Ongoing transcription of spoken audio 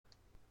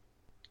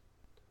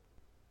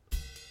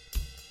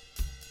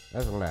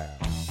That's loud.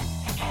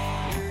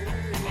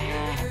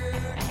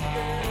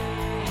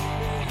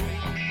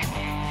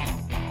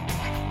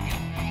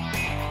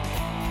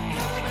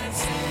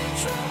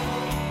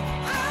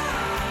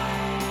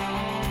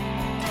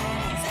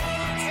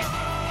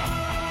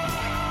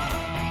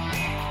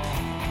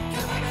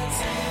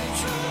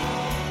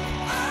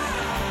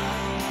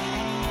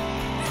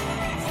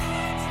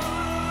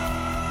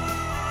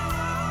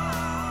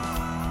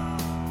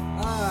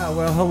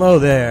 Well, hello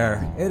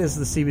there. It is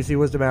the CBC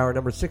Wizdumb Hour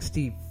number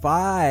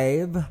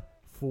 65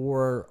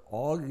 for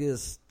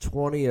August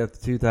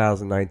 20th,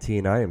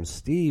 2019. I am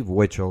Steve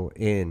Witchell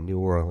in New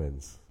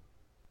Orleans.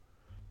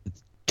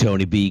 It's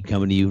Tony B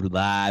coming to you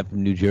live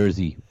from New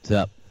Jersey. What's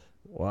up?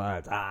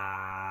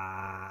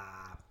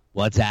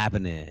 What's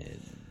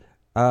happening?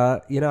 I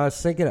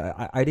was thinking,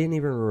 I didn't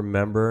even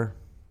remember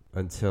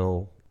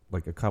until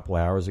like a couple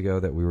hours ago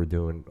that we were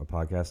doing a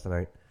podcast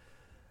tonight.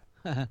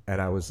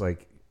 And I was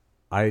like,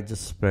 I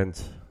just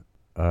spent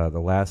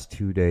the last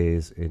 2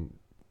 days in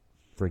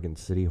friggin'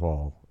 City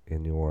Hall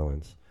in New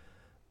Orleans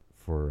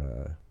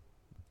for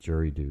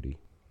jury duty.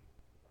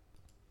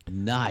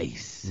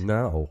 Nice.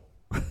 No.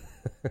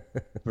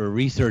 For a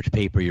research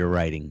paper you're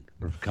writing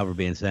for Cover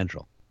Band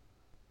Central.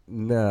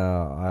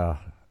 No.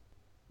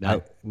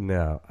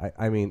 No?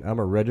 I mean, I'm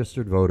a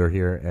registered voter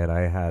here, and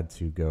I had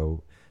to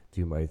go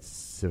do my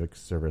civic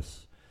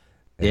service.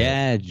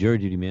 Yeah, jury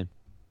duty, man.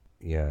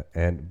 Yeah,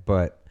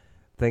 but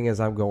thing is,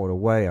 I'm going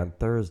away on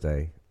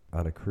Thursday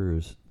on a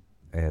cruise,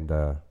 and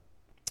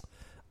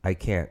I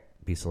can't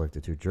be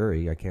selected to a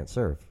jury. I can't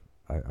serve.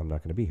 I'm not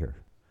going to be here,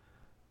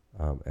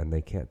 and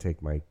they can't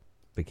take my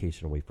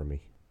vacation away from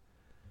me.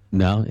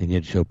 No, and you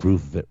had to show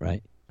proof of it,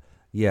 right?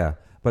 Yeah,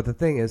 but the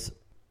thing is,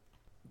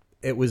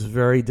 it was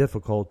very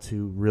difficult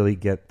to really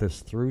get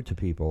this through to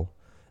people,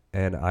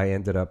 and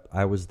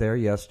I was there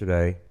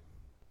yesterday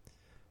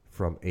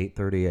from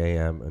 8:30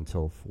 a.m.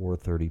 until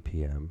 4:30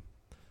 p.m.,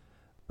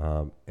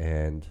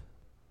 and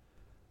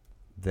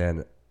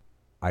then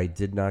I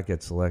did not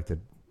get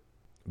selected,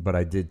 but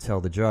I did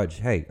tell the judge,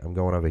 hey, I'm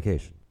going on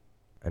vacation.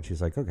 And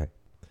she's like, okay.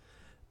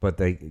 But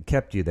they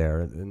kept you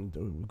there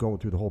and going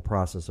through the whole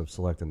process of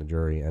selecting the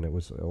jury, and it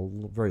was a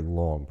very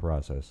long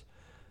process.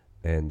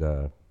 And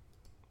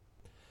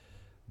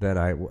then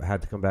I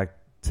had to come back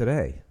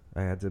today.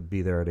 I had to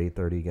be there at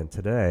 8:30 again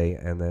today,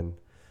 and then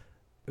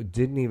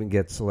didn't even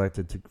get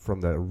selected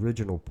from the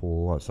original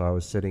pool. So I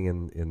was sitting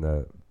in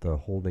the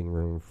holding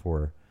room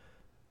for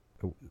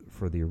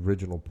the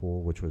original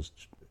pool, which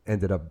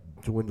ended up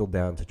dwindled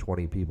down to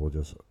 20 people,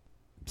 just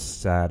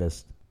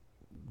saddest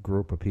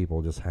group of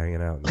people just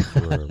hanging out in this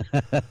room.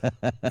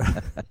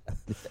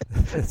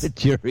 It's a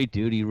jury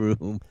duty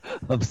room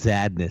of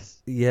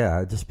sadness.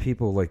 Yeah, just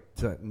people like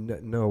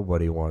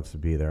nobody wants to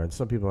be there, and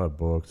some people have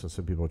books, and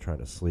some people are trying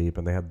to sleep,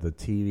 and they have the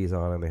TVs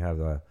on, and they have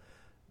the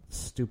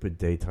stupid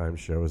daytime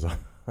shows on,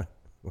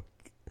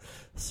 like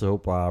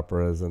soap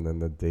operas, and then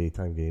the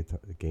daytime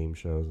game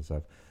shows and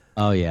stuff.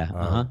 Oh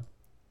yeah,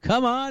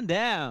 Come on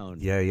down.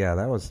 Yeah,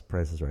 that was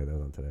Price is Right. That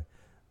was on today.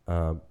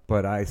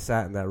 But I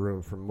sat in that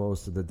room for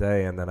most of the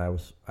day, and then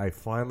I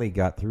finally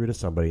got through to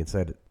somebody and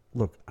said,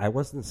 look, I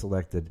wasn't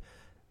selected,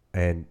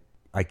 and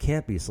I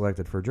can't be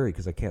selected for a jury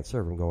because I can't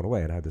serve. I'm going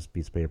away. And I had this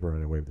piece of paper,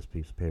 and I waved this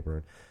piece of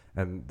paper.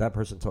 And that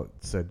person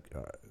said,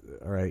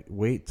 all right,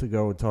 wait to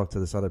go and talk to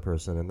this other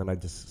person. And then I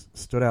just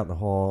stood out in the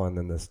hall, and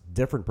then this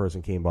different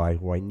person came by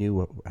who I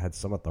knew had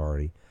some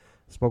authority,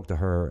 spoke to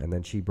her, and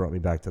then she brought me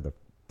back to the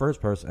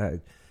first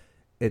person.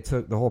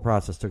 The whole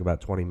process took about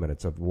 20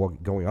 minutes of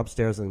going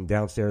upstairs and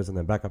downstairs and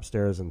then back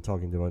upstairs and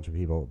talking to a bunch of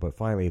people. But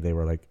finally, they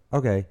were like,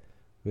 okay,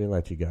 we'll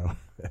let you go.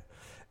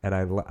 And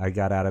I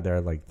got out of there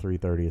at like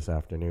 3:30 this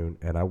afternoon,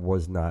 and I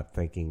was not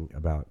thinking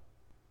about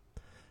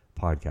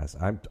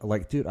podcasts. I'm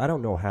like, dude, I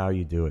don't know how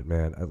you do it,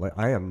 man.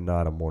 I am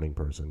not a morning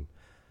person,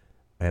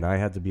 and I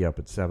had to be up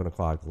at 7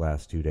 o'clock the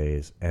last 2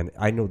 days. And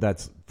I know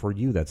that's for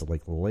you. That's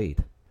like late.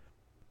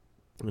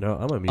 You know,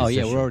 I'm a musician. Oh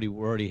yeah,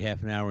 we're already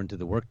half an hour into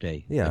the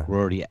workday. Yeah, like we're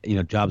already,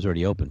 job's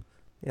already open.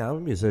 Yeah, I'm a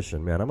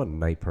musician, man. I'm a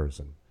night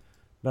person.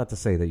 Not to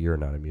say that you're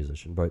not a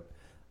musician, but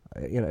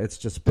it's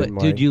just been.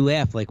 But dude, you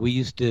laugh. Like when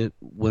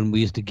we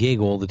used to gig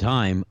all the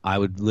time. I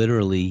would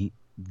literally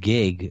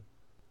gig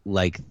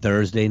like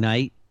Thursday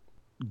night,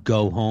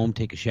 go home,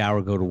 take a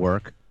shower, go to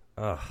work.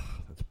 Ugh,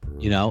 that's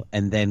brutal.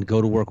 And then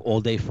go to work all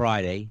day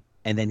Friday,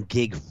 and then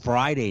gig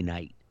Friday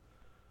night.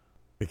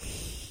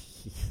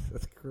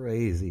 That's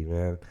crazy,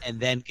 man. And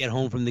then get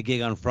home from the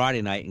gig on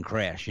Friday night and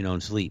crash,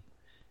 and sleep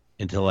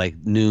until like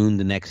noon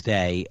the next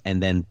day,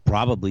 and then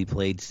probably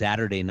played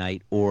Saturday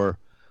night or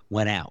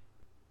went out.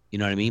 You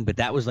know what I mean? But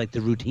that was like the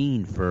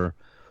routine for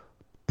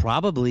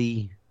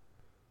probably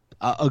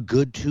a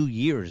good 2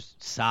 years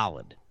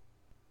solid.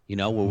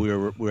 Where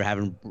we were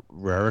having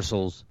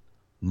rehearsals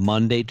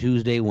Monday,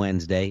 Tuesday,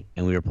 Wednesday,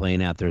 and we were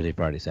playing out Thursday,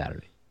 Friday,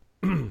 Saturday.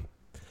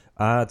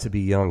 To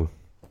be young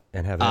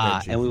and have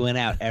energy. And we went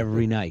out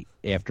every night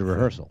after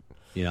rehearsal,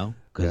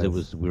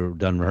 because we were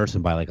done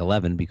rehearsing by like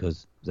 11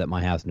 because it was at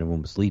my house and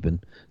everyone was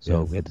sleeping,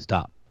 so we had to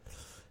stop.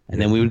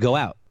 And then we would go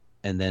out.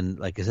 And then,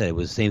 like I said, it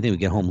was the same thing. We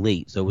get home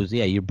late, so it was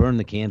you burn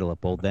the candle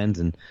at both ends,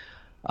 and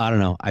I don't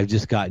know. I've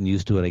just gotten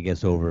used to it, I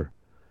guess, over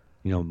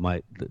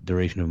the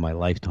duration of my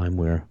lifetime,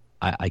 where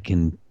I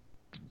can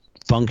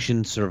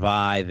function,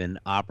 survive, and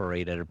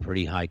operate at a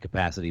pretty high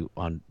capacity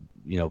on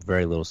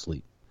very little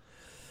sleep,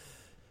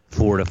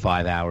 4 to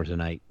 5 hours a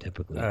night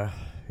typically. Yeah,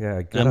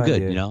 good. And I'm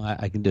good. You.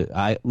 I can do it.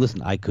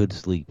 I could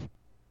sleep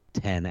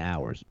 10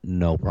 hours,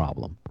 no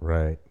problem.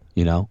 Right.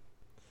 But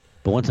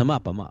once I'm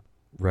up, I'm up.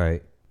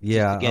 Right.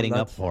 Yeah, getting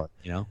up part,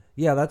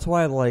 Yeah, that's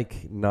why I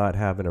like not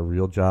having a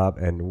real job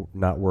and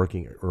not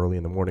working early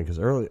in the morning. Because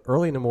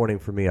early in the morning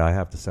for me, I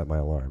have to set my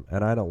alarm,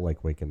 and I don't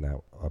like waking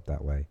up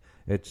that way.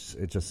 It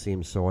just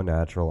seems so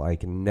unnatural. I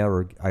can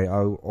never. I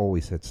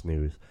always hit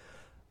snooze.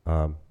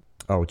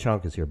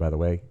 Chunk is here, by the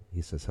way.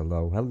 He says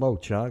hello,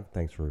 Chunk.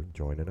 Thanks for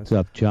joining us. What's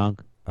up,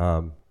 Chunk?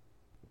 And,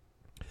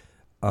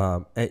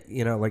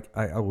 like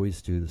I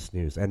always do the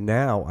snooze, and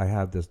now I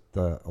have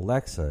the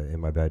Alexa in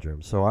my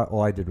bedroom. So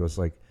all I did was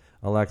like,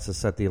 Alexa,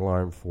 set the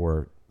alarm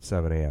for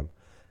 7 a.m.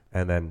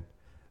 And then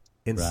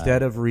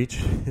instead of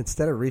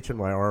reaching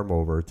my arm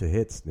over to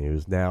hit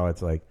snooze, now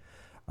it's like,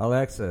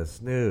 Alexa,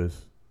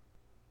 snooze,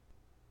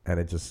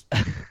 and it just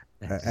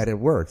and it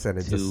works, and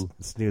it just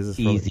snoozes.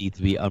 Easy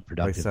to be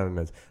unproductive. Like 7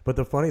 minutes. But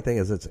the funny thing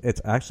is,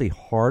 it's actually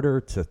harder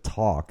to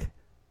talk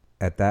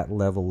at that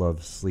level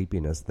of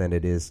sleepiness than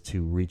it is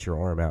to reach your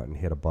arm out and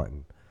hit a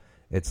button.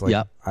 It's like,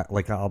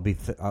 I'll be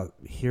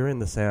hearing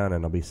the sound,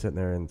 and I'll be sitting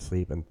there in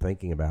sleep and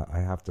thinking about, I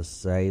have to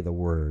say the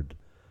word.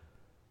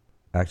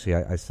 Actually,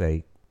 I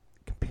say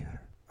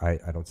computer. I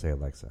don't say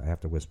Alexa. I have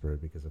to whisper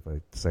it, because if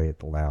I say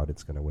it loud,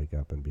 it's going to wake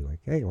up and be like,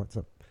 hey, what's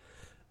up?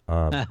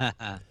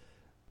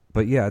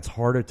 But yeah, it's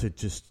harder to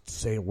just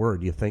say a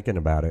word. You're thinking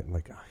about it, and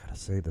like, I got to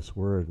say this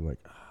word. And like,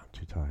 I'm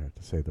too tired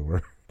to say the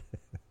word.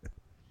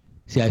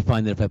 See, I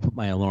find that if I put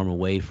my alarm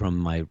away from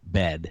my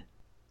bed,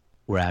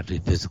 where I have to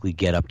physically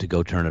get up to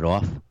go turn it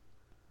off,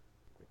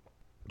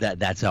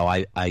 that's how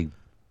I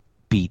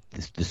beat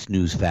the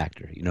snooze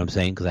factor. You know what I'm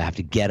saying? Because I have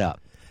to get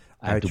up.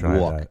 I have to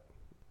walk. That.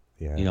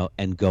 Yeah.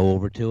 And go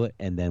over to it.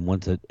 And then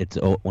once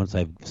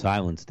I've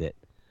silenced it,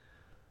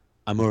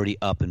 I'm already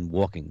up and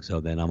walking. So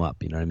then I'm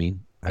up. You know what I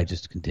mean? I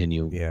just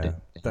continue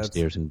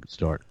downstairs and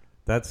start.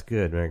 That's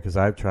good, man, because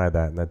I've tried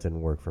that, and that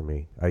didn't work for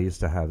me. I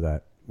used to have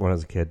that when I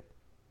was a kid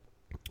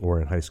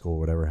or in high school or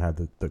whatever, had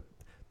the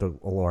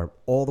alarm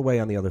all the way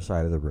on the other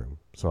side of the room.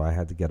 So I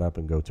had to get up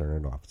and go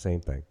turn it off.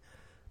 Same thing.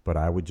 But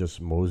I would just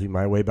mosey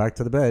my way back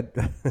to the bed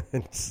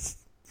and just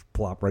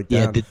plop right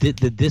down. Yeah,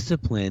 the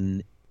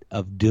discipline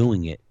of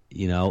doing it,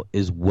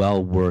 is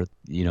well worth,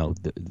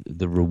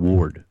 the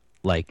reward.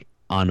 Like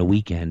on a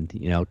weekend,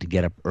 to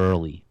get up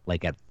early,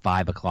 like at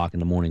 5 o'clock in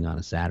the morning on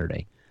a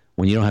Saturday,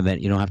 when you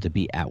don't have to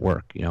be at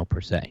work,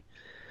 per se.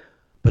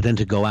 But then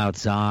to go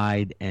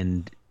outside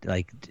and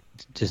like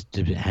just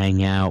to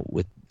hang out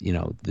with,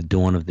 the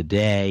dawn of the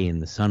day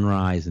and the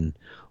sunrise and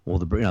all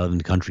the, I live in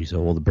the country, so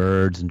all the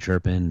birds and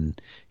chirping,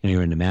 and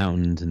you're in the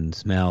mountains and the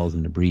smells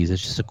and the breeze.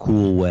 It's just a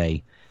cool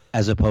way,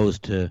 as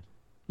opposed to,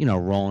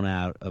 rolling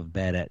out of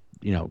bed at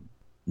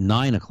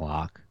 9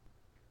 o'clock,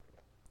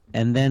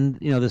 and then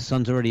the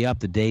sun's already up.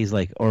 The day's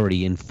like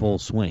already in full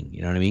swing.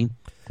 You know what I mean?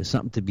 There's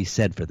something to be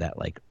said for that,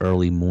 like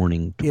early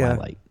morning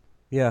twilight.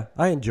 Yeah,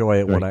 I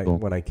enjoy it Very cool.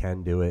 when I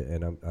can do it,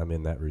 and I'm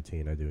in that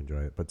routine. I do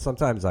enjoy it, but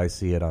sometimes I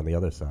see it on the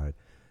other side.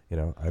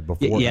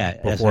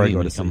 Before I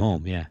go to come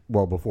home. Yeah.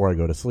 Well, before I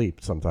go to sleep,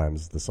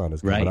 sometimes the sun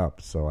is coming Right.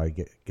 up, so I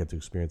get to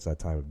experience that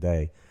time of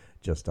day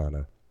just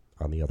on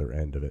the other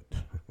end of it.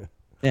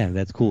 Yeah,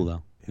 that's cool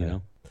though. Yeah.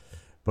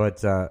 But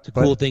it's a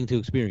cool thing to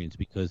experience,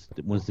 because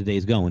once the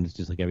day's going, it's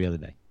just like every other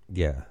day.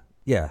 Yeah.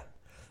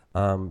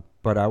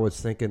 But I was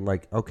thinking,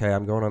 like, okay,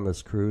 I'm going on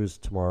this cruise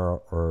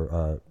tomorrow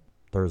or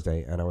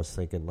Thursday, and I was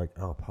thinking, like,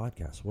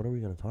 podcast. What are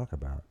we going to talk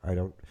about? I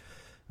don't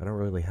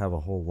really have a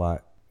whole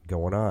lot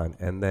going on.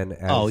 And then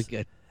we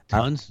get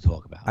tons to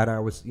talk about. And I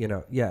was,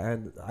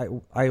 and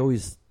I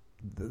always,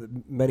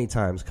 many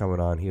times coming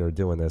on here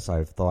doing this,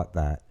 I've thought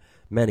that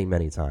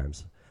many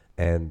times,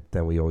 and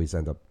then we always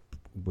end up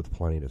with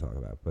plenty to talk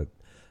about.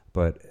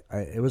 But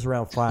it was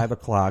around 5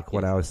 o'clock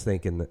when I was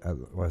thinking that, I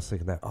got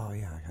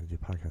to do a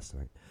podcast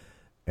tonight.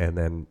 And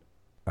then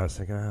I was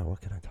thinking,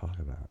 what can I talk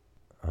about?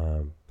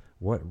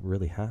 What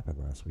really happened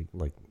last week?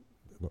 Like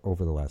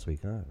over the last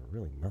week?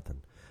 Really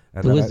nothing.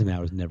 And the Wizdumb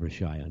Hour is never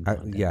shy on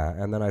content.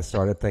 And then I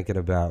started thinking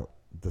about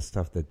the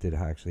stuff that did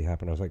actually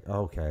happen. I was like,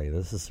 okay,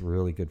 this is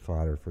really good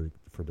fodder for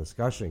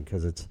discussion,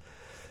 because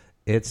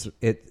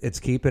it's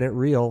keeping it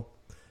real,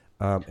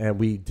 and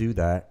we do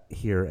that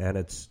here, and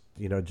it's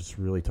just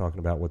really talking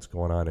about what's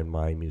going on in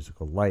my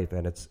musical life,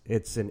 and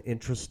it's an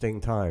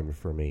interesting time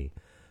for me.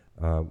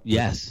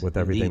 Yes, with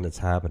everything indeed. that's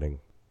happening,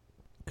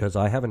 because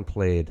I haven't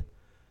played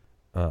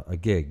a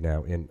gig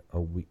now in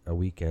a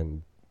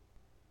weekend.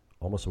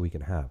 Almost a week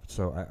and a half.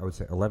 So I would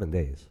say 11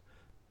 days.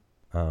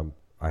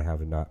 I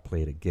have not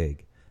played a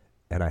gig,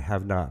 and I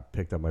have not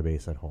picked up my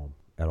bass at home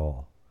at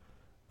all.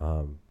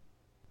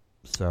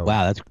 So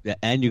wow,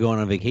 and you're going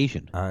on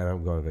vacation.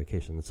 I'm going on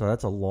vacation. So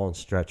that's a long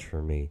stretch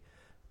for me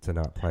to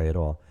not play at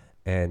all.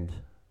 And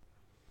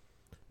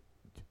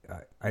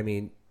I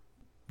mean,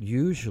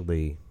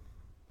 usually,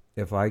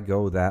 if I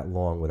go that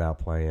long without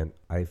playing,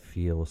 I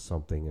feel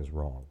something is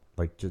wrong.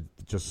 Like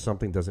just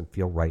something doesn't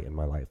feel right in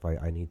my life.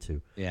 I need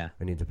to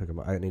I need to pick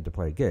up. I need to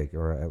play a gig,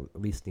 or I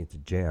at least need to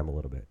jam a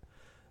little bit.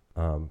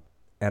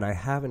 And I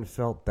haven't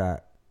felt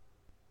that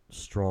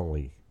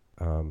strongly,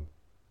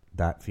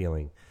 that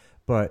feeling.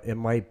 But it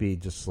might be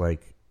just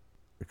like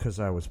because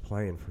I was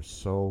playing for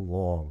so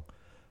long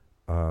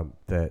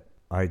that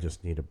I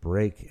just need a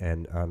break,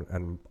 and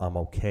I'm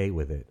okay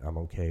with it. I'm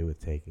okay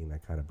with taking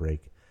that kind of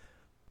break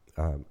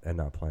and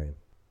not playing.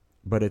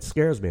 But it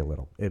scares me a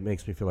little. It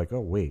makes me feel like,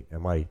 oh wait,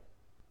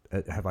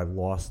 have I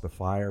lost the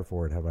fire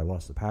for it? Have I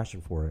lost the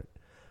passion for it?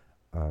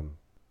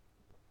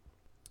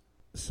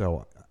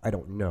 So I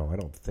don't know. I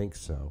don't think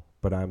so.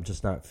 But I'm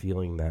just not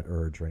feeling that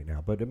urge right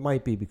now. But it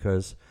might be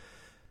because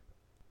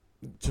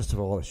just of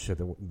all the shit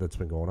that's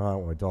been going on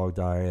with my dog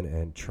dying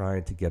and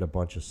trying to get a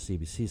bunch of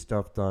CBC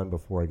stuff done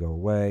before I go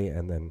away,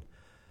 and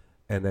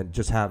then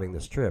just having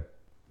this trip,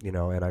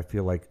 and I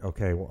feel like,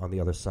 okay, well, on the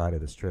other side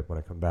of this trip, when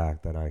I come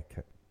back, then I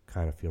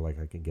kind of feel like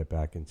I can get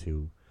back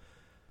into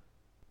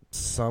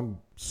some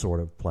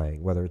sort of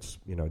playing, whether it's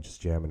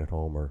just jamming at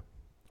home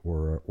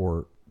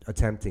or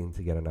attempting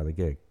to get another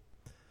gig.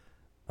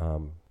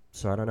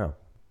 So I don't know.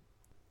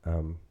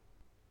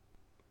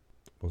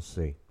 We'll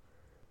see.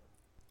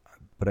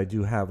 But I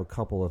do have a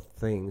couple of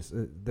things.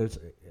 There's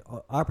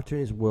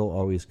opportunities will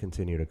always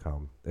continue to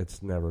come.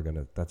 That's never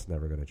gonna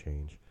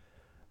change.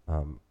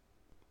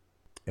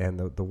 And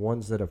the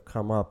ones that have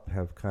come up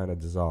have kind of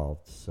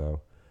dissolved.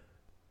 So.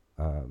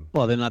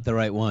 Well, they're not the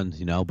right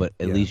ones, but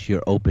at least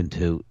you're open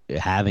to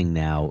having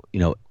now,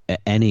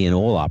 any and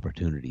all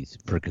opportunities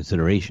for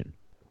consideration.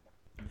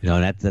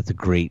 And that's a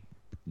great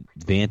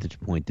vantage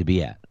point to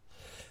be at.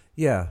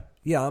 Yeah.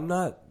 I'm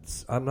not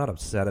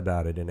upset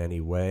about it in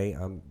any way.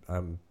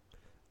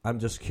 I'm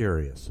just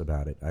curious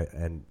about it.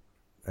 I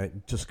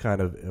just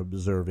kind of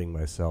observing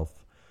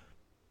myself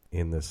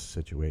in this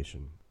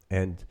situation,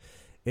 and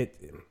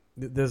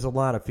there's a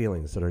lot of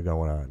feelings that are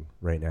going on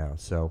right now.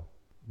 So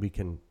we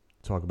can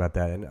talk about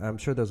that, and I'm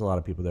sure there's a lot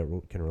of people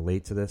that can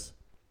relate to this.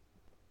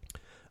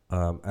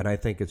 And I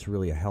think it's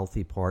really a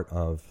healthy part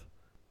of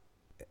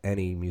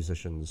any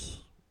musician's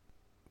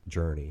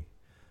journey.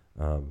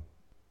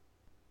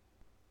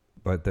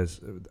 But there's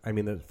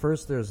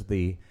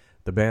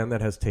the band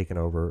that has taken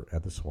over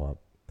at the Swamp.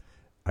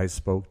 I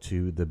spoke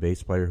to the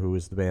bass player who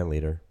is the band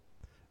leader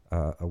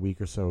a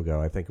week or so ago.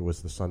 I think it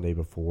was the Sunday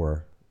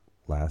before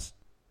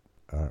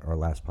our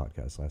last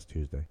podcast, last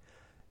Tuesday.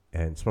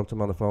 And spoke to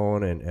him on the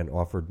phone and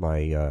offered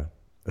my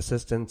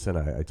assistance, and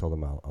I told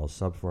him I'll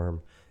sub for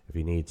him if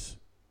he needs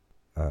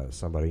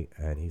somebody.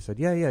 And he said,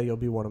 yeah, you'll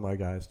be one of my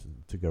guys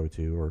to go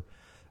to. Or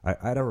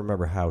I don't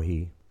remember how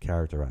he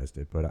characterized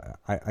it, but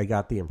I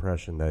got the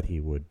impression that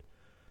he would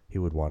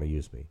want to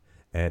use me.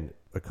 And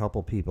a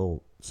couple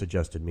people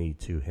suggested me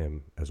to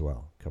him as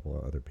well, a couple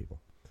of other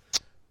people.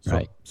 So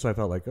I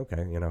felt like,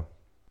 okay,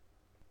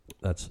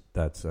 that's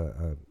it's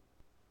a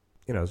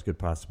good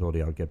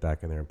possibility I'll get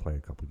back in there and play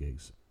a couple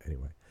gigs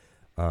anyway.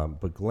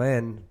 But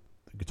Glenn,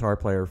 the guitar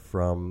player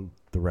from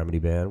the Remedy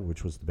band,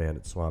 which was the band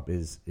at Swamp,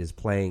 is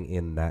playing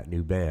in that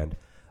new band,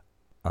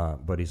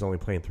 but he's only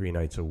playing 3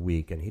 nights a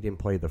week, and he didn't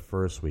play the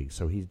first week,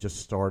 so he just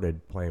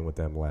started playing with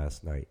them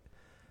last night.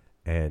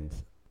 And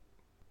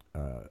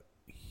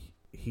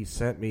he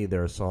sent me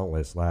their song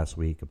list last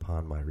week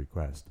upon my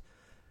request,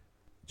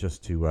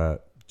 just to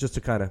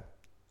kind of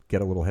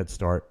get a little head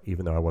start,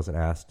 even though I wasn't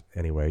asked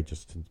anyway,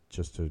 just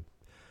to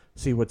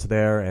see what's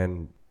there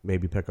and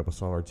maybe pick up a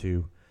song or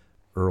two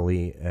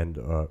early, and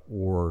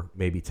or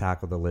maybe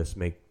tackle the list,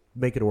 make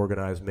it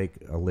organized, make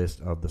a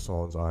list of the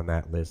songs on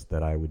that list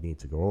that I would need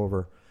to go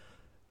over,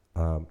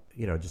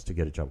 just to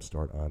get a jump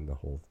start on the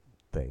whole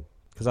thing,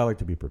 because I like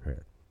to be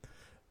prepared.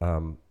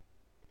 But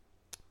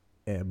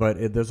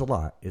there's a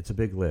lot. It's a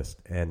big list,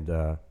 and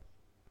I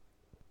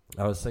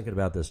was thinking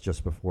about this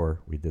just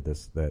before we did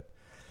this, that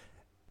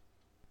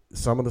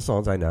some of the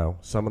songs I know,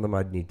 some of them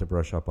I'd need to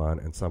brush up on,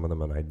 and some of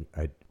them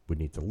I would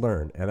need to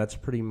learn. And that's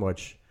pretty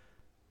much,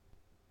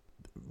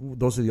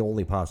 those are the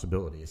only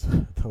possibilities,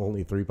 the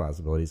only 3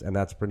 possibilities. And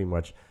that's pretty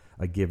much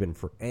a given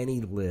for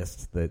any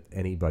list that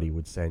anybody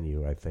would send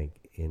you, I think,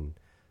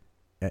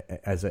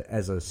 as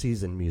a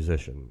seasoned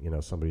musician,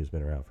 somebody who's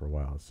been around for a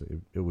while. So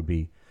it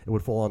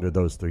would fall under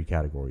those 3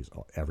 categories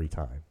every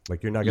time.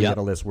 Like, you're not going to get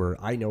a list where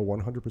I know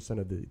 100%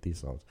 of these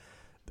songs.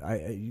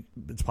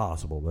 It's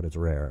possible, but it's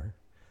rare.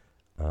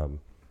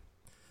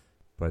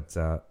 But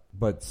so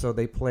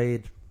they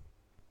played.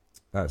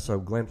 So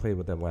Glenn played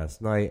with them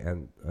last night,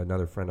 and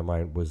another friend of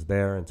mine was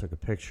there and took a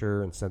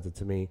picture and sent it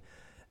to me,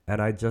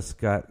 and I just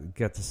get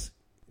this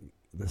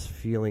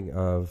feeling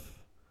of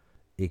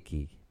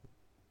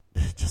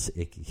just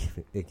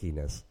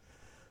ickiness,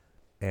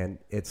 and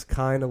it's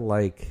kind of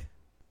like,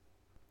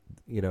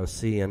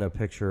 seeing a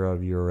picture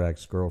of your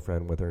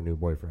ex-girlfriend with her new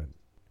boyfriend,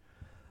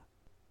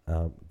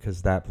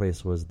 because that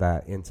place was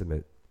that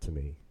intimate to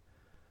me.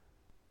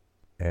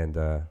 And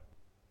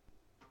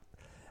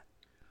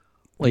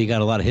Well, you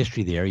got a lot of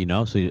history there,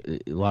 so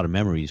a lot of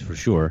memories for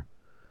sure.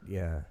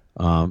 Yeah.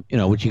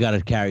 Which you got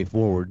to carry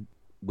forward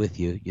with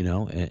you,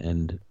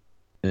 and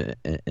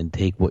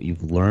take what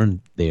you've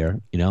learned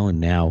there, and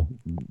now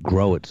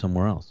grow it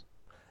somewhere else.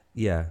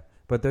 Yeah.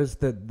 But there's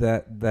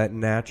that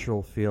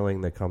natural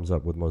feeling that comes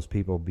up with most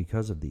people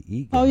because of the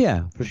ego. Oh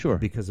yeah, for sure.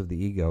 Because of the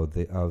ego,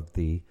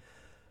 the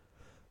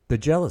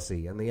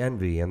jealousy and the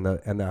envy and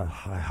the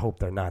I hope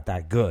they're not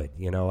that good.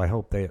 I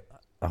hope they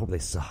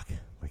suck.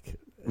 Like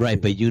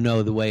Right, but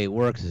the way it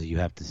works is you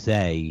have to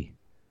say,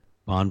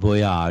 "Bon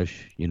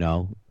voyage,"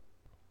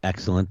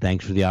 excellent.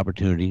 Thanks for the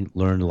opportunity.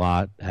 Learned a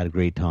lot. Had a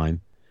great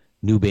time.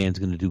 New band's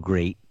going to do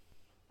great.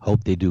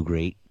 Hope they do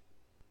great.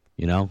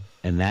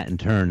 And that in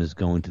turn is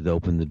going to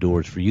open the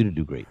doors for you to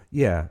do great.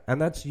 Yeah,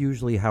 and that's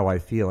usually how I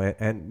feel.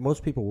 And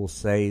most people will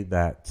say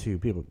that too.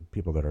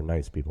 People that are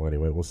nice people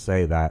anyway will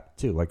say that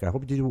too. Like, I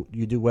hope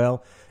you do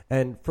well,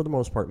 and for the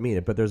most part mean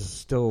it. But there's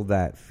still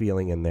that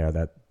feeling in there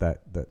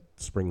that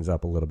springs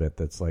up a little bit.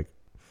 That's like,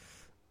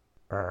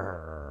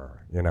 and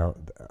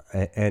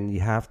you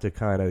have to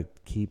kind of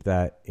keep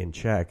that in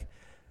check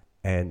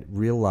and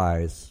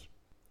realize.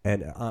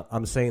 And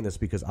I'm saying this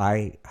because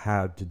I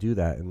had to do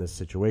that in this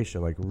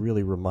situation, like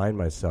really remind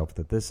myself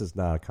that this is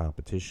not a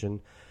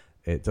competition.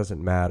 It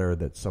doesn't matter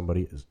that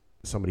somebody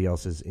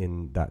else is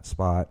in that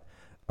spot,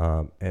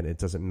 and it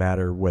doesn't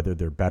matter whether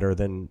they're better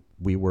than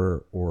we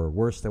were or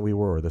worse than we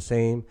were or the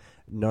same.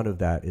 None of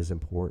that is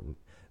important.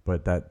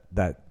 But that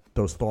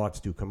those thoughts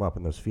do come up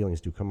and those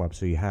feelings do come up,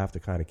 so you have to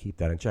kind of keep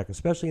that in check,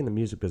 especially in the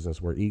music business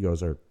where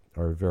egos are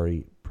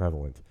very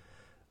prevalent.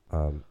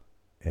 And,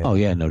 oh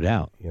yeah, no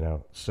doubt.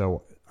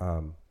 So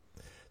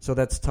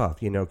that's tough,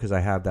 because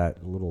I have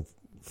that little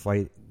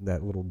fight,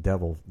 that little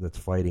devil that's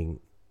fighting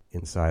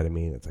inside of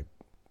me. That's like,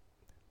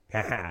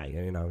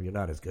 you're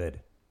not as good,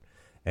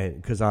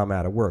 and because I'm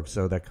out of work,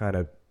 so that kind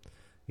of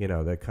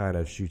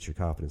shoots your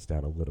confidence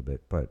down a little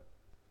bit. But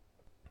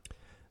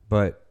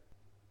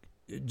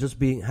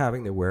just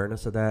having the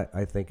awareness of that,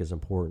 I think, is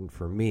important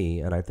for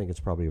me, and I think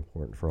it's probably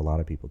important for a lot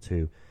of people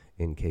too,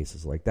 in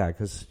cases like that,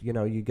 because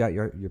you got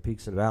your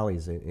peaks and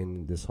valleys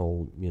in this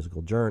whole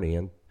musical journey,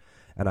 and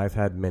I've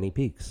had many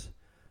peaks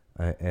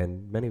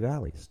and many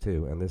valleys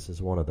too, and this is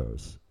one of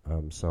those.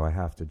 So I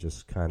have to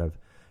just kind of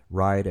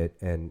ride it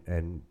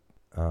and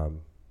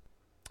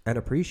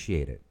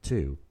appreciate it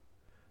too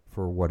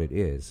for what it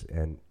is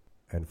and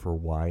for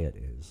why it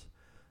is.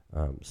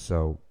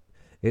 So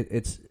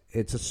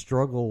it's a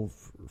struggle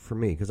for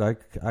me because I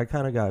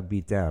kind of got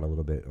beat down a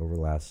little bit over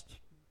the last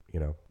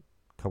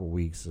couple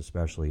weeks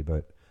especially,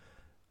 but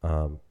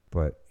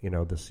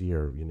this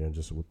year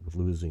just with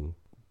losing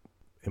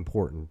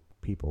important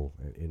people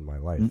in my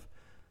life.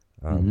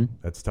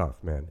 That's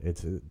tough, man.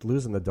 It's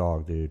losing the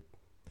dog, dude.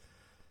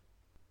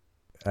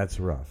 That's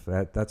rough.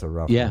 That's a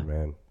rough one,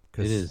 man.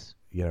 It is.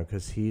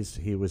 Because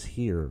he was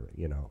here,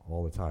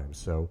 all the time.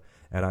 So,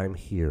 and I'm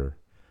here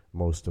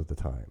most of the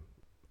time,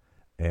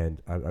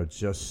 and I'm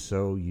just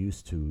so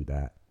used to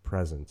that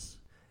presence.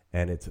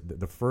 And it's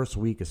the first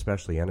week,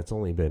 especially, and it's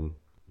only been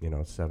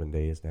 7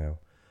 days now,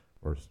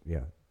 or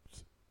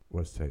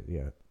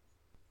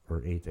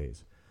 8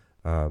 days.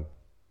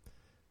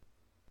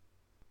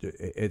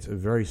 It's a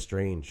very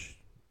strange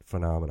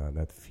phenomenon,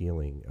 that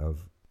feeling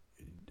of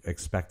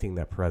expecting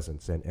that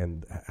presence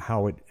and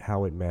how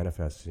it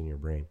manifests in your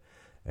brain,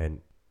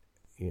 and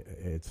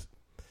it's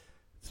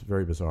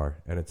very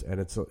bizarre, and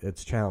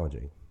it's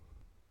challenging,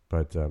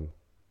 but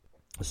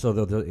so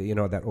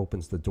that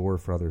opens the door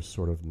for other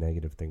sort of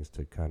negative things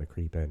to kind of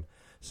creep in.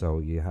 So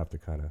you have to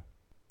kind of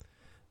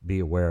be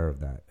aware of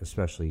that,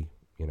 especially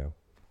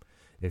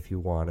if you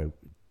want to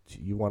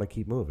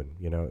keep moving.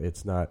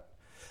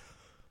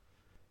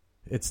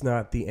 It's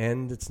not the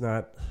end. It's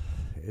not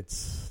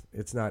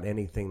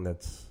anything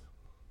that's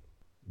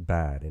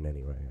bad in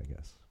any way, I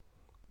guess.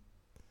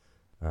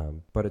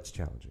 But it's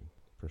challenging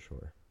for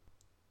sure.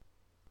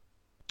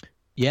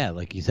 Yeah,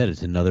 like you said,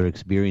 it's another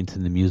experience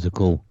in the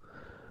musical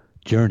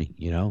journey,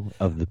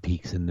 of the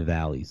peaks and the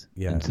valleys.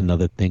 Yeah, it's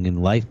another thing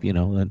in life,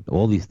 and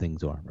all these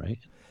things are, right?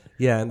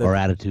 Yeah, and our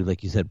attitude,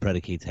 like you said,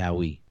 predicates how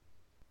we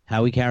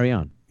carry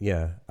on.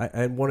 Yeah,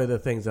 and one of the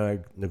things that I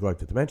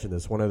neglected to mention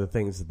this, one of the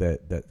things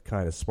that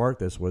kind of sparked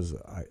this was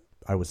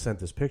I was sent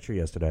this picture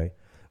yesterday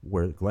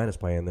where Glenn is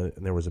playing,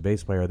 and there was a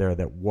bass player there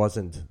that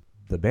wasn't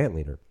the band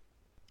leader,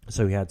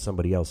 so he had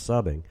somebody else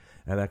subbing,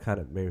 and that kind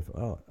of made me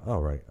feel,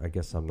 all right, I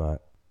guess I'm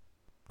not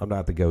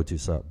the go-to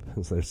sub.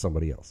 So there's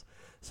somebody else.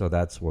 So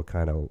that's what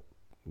kind of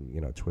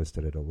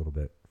twisted it a little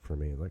bit for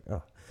me. Like,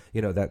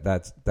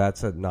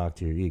 that's a knock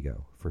to your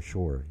ego for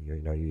sure. Your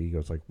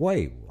ego's like,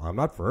 wait, I'm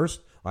not first.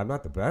 I'm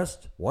not the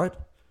best.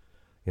 What?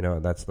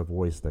 That's the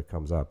voice that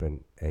comes up,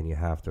 and you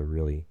have to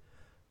really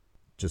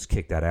just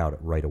kick that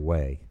out right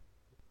away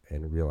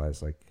and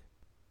realize, like,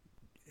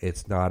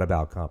 it's not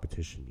about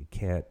competition. You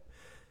can't,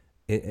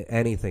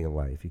 anything in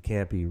life, you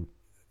can't be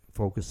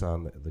focused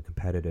on the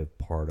competitive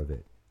part of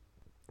it,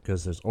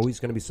 because there's always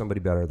going to be somebody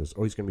better. There's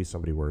always going to be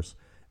somebody worse,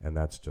 and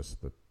that's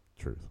just the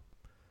truth.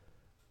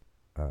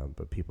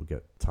 but people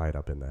get tied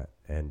up in that.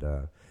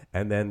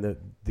 And then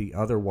the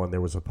other one,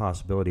 there was a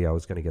possibility I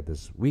was going to get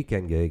this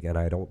weekend gig, and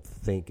I don't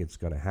think it's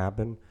going to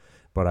happen.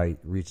 But I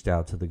reached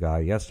out to the guy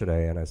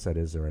yesterday, and I said,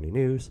 "Is there any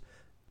news?"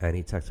 And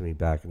he texted me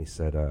back, and he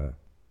said,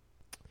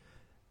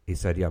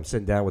 "Yeah, I'm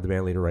sitting down with the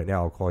band leader right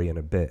now. I'll call you in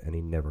a bit." And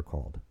he never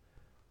called.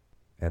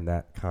 And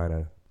that kind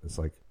of is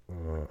like,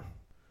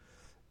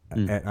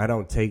 and I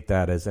don't take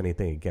that as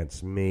anything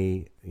against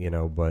me,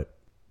 but,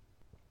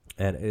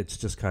 and it's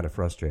just kind of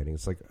frustrating.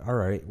 It's like, all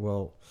right,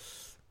 well,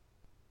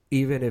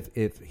 even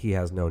if he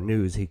has no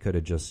news, he could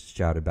have just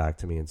shouted back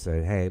to me and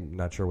said, "Hey, I'm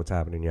not sure what's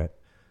happening yet.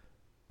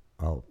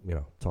 I'll,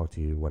 talk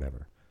to you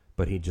whenever."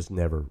 But he just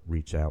never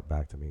reached out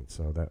back to me.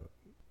 So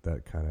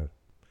that kind of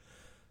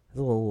is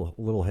a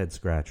little head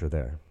scratcher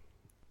there.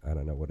 I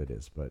don't know what it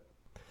is, but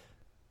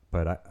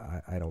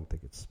I don't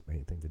think it's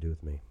anything to do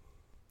with me.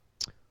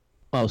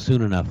 Well,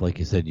 soon enough, like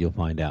you said, you'll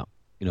find out,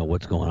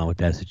 what's going on with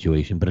that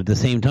situation. But at the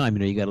same time,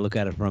 you got to look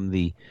at it from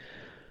the,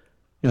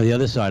 the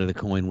other side of the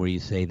coin, where you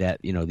say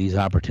that, these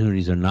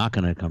opportunities are not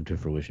going to come to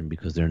fruition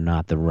because they're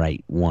not the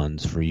right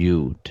ones for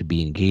you to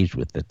be engaged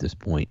with at this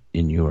point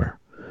in your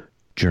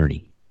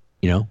journey,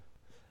 Yeah.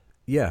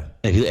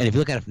 And if you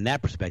look at it from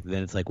that perspective,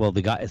 then it's like, well,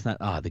 the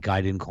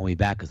guy didn't call me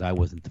back because I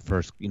wasn't the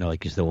first,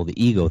 like you said, all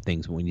the ego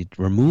things. But when you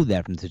remove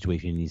that from the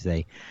situation and you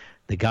say,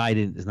 the guy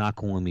is not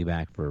calling me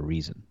back for a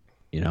reason,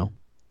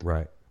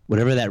 Right.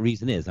 Whatever that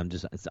reason is,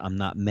 I'm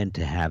not meant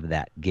to have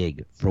that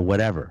gig for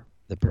whatever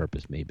the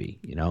purpose may be,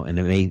 and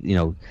it may,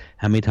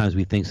 how many times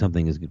we think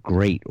something is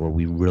great or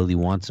we really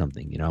want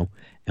something,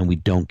 and we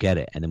don't get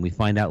it. And then we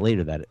find out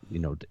later that,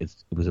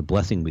 it was a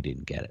blessing we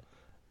didn't get it.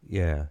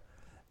 Yeah.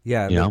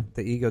 Yeah.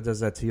 The ego does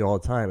that to you all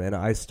the time. And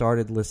I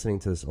started listening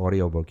to this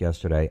audiobook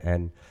yesterday,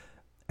 and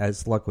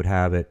as luck would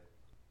have it,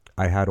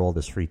 I had all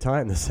this free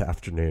time this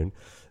afternoon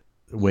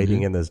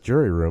waiting in this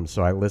jury room.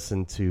 So I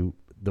listened to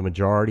the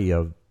majority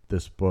of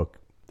this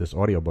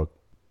audiobook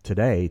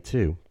today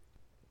too.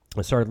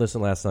 I started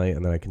listening last night,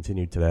 and then I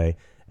continued today,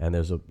 and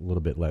there's a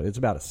little bit left. It's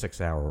about a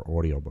 6-hour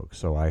audiobook,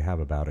 so I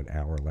have about an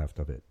hour left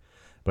of it.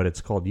 But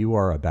it's called "You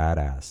Are a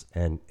Badass,"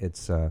 and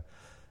it's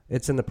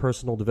in the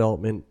personal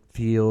development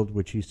field,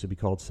 which used to be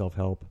called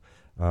self-help.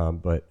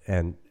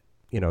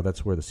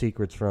 That's where The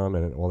Secret's from,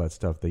 and all that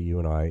stuff that you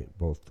and I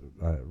both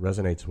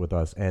resonates with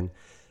us. And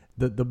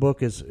the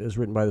book is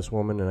written by this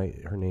woman,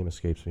 and her name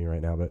escapes me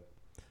right now, but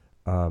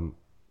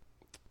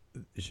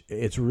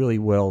it's really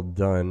well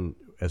done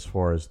as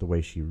far as the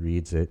way she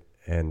reads it.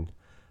 And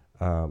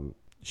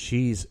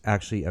she's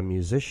actually a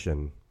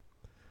musician,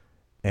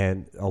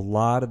 and a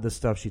lot of the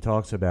stuff she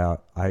talks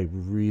about I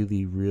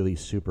really, really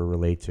super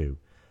relate to,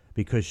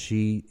 because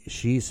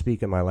she's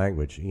speaking my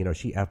language.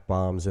 She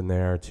F-bombs in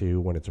there too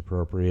when it's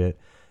appropriate,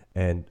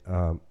 and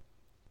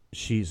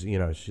she's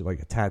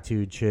like a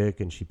tattooed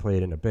chick, and she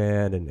played in a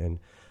band, and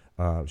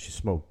she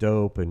smoked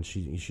dope, and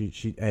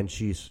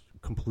she's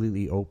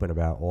completely open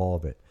about all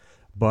of it.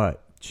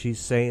 But she's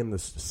saying the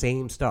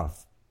same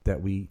stuff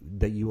that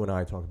you and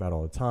I talk about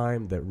all the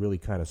time, that really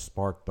kind of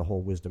sparked the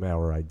whole Wizdumb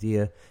Hour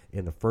idea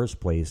in the first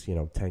place,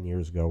 10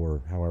 years ago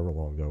or however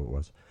long ago it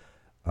was.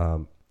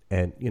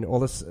 And all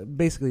this,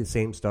 basically the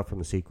same stuff from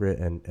The Secret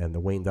and the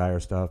Wayne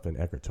Dyer stuff and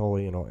Eckhart Tolle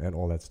and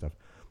all that stuff,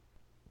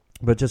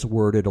 but just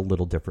worded a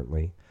little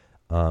differently.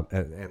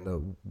 And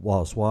the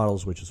Wallace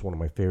Waddles, which is one of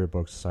my favorite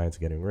books, Science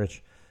of Getting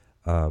Rich.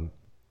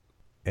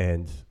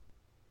 And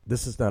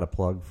this is not a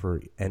plug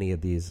for any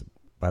of these,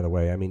 by the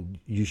way. I mean,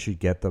 you should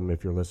get them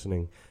if you're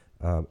listening.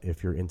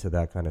 If you're into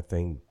that kind of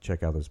thing,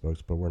 check out those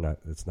books. But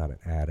it's not an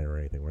ad or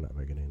anything. We're not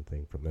making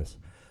anything from this.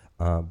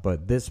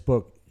 But this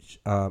book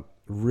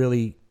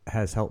really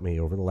has helped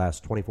me over the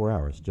last 24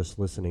 hours, just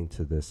listening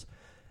to this,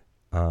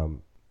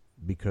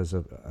 because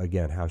of,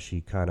 again,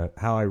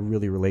 how I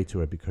really relate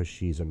to it, because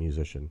she's a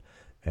musician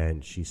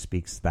and she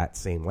speaks that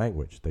same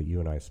language that you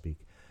and I speak,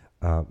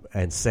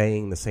 and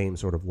saying the same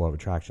sort of law of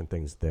attraction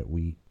things that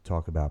we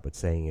talk about, but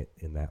saying it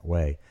in that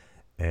way.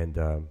 And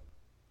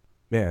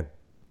man,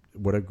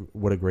 what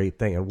a great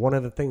thing. And one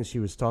of the things she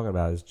was talking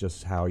about is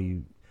just how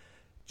you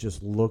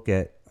just look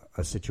at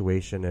a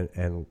situation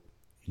and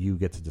you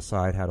get to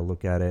decide how to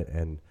look at it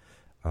and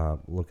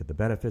look at the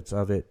benefits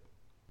of it.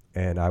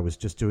 And I was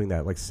just doing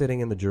that, like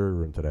sitting in the jury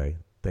room today,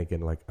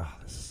 thinking like, oh,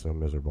 this is so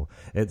miserable.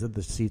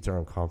 The seats are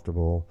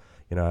uncomfortable.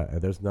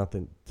 There's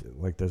nothing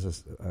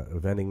there's a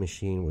vending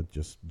machine with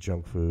just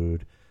junk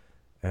food,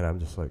 and I'm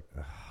just like,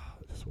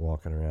 just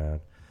walking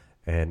around.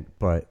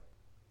 But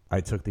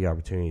I took the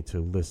opportunity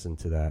to listen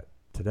to that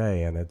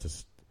today, and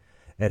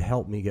it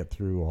helped me get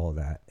through all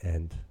that.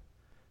 And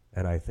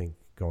I think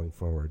going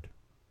forward,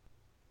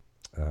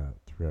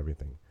 through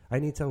everything, I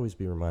need to always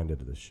be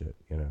reminded of this shit,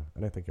 and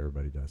I think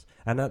everybody does.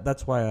 And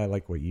that's why I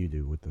like what you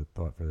do with the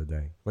thought for the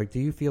day. Like, do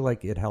you feel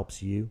like it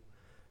helps you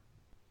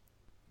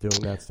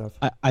doing that stuff?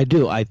 I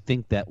do. I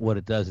think that what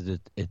it does is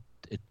it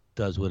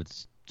does what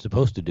it's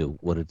supposed to do.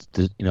 What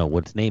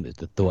its name is,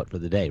 the thought for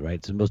the day, right?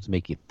 It's supposed to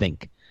make you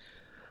think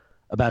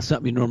about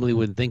something you normally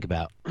wouldn't think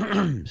about.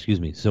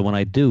 Excuse me. So when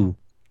I do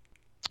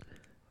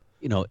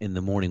in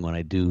the morning when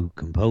I do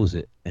compose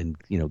it and,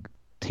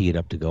 tee it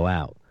up to go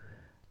out,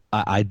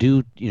 I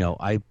do,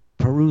 I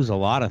peruse a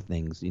lot of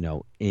things,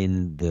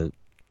 in the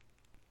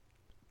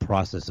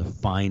process of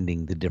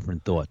finding the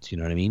different thoughts, you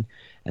know what I mean?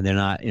 And they're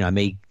not, I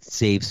may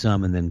save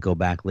some and then go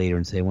back later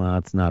and say, well,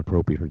 it's not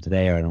appropriate for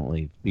today, or I don't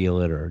really feel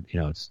it, or,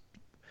 it's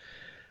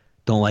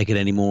don't like it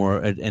anymore.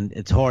 And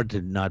it's hard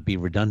to not be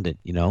redundant,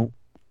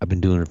 I've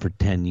been doing it for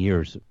 10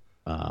 years,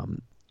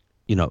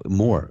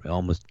 more,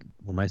 almost,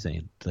 what am I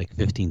saying? It's like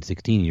 15,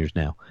 16 years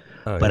now.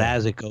 Oh, but yeah.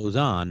 as it goes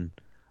on,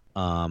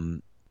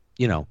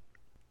 you know,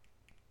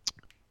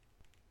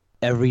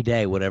 every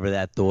day, whatever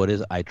that thought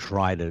is, I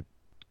try to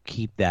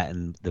keep that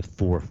in the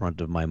forefront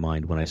of my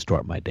mind when I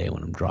start my day,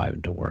 when I'm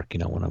driving to work,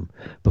 when I'm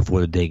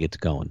before the day gets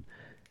going,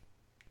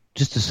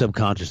 just to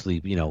subconsciously,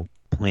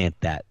 plant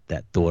that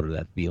thought or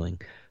that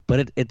feeling.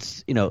 But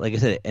it's like I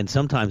said, and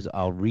sometimes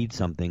I'll read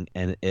something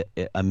and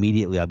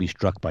immediately I'll be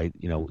struck by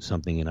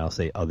something, and I'll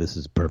say, oh, this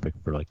is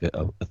perfect for like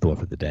a thought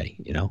for the day,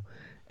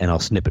 and I'll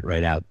snip it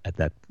right out at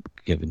that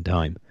given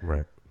time.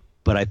 Right.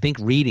 But I think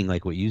reading,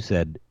 like what you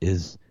said,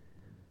 is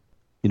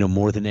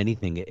more than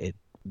anything,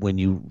 when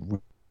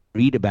you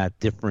read about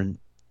different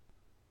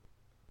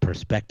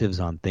perspectives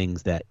on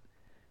things that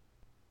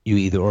you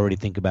either already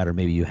think about or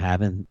maybe you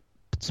haven't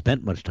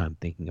spent much time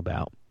thinking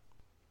about.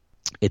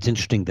 It's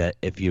interesting that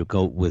if you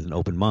go with an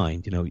open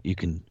mind, you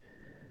can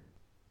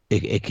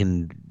it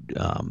can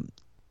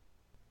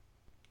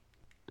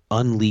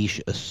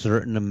unleash a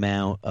certain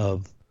amount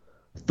of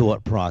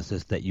thought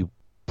process that you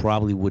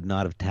probably would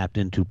not have tapped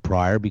into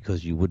prior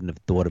because you wouldn't have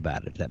thought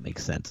about it, if that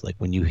makes sense. Like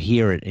when you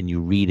hear it and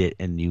you read it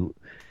and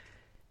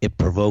it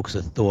provokes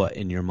a thought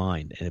in your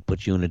mind and it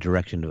puts you in a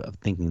direction of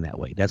thinking that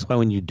way. That's why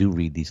when you do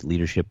read these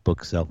leadership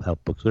books,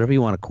 self-help books, whatever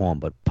you want to call them,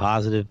 but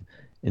positive,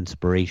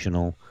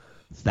 inspirational,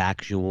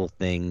 factual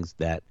things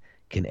that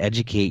can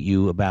educate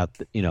you about,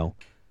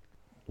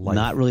 Life.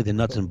 not really the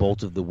nuts and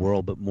bolts of the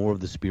world, but more of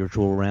the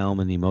spiritual realm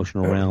and the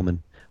emotional realm and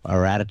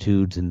our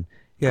attitudes and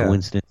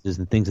coincidences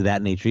and things of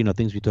that nature,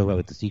 things we talk about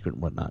with The Secret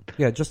and whatnot.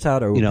 Yeah, just how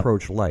to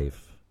approach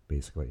life,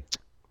 basically.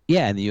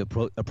 Yeah, and you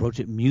approach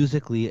it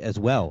musically as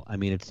well. I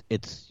mean,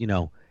 it's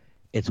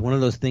one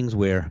of those things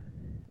where,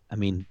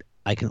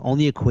 I can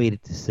only equate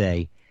it to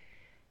say,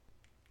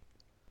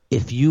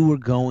 if you were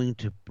going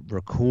to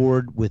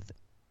record with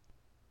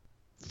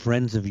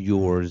friends of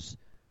yours,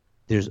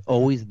 there's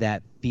always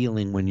that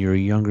feeling when you're a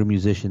younger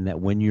musician that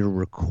when you're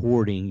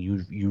recording,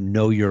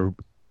 you're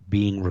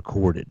being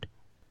recorded.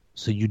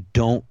 So you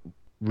don't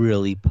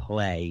really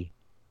play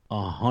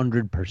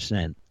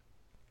 100%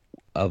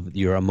 of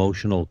your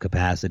emotional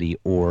capacity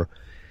or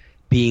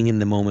being in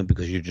the moment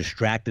because you're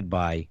distracted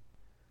by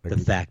the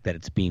fact that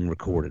it's being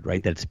recorded,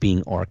 right? That it's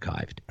being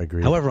archived.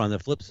 Agreed. However, on the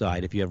flip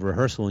side, if you have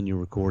rehearsal and you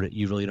record it,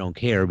 you really don't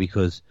care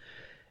because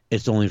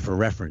it's only for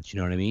reference. You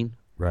know what I mean?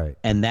 Right.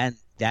 And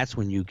that's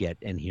when you get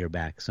and hear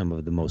back some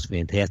of the most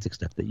fantastic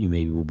stuff that you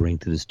maybe will bring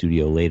to the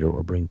studio later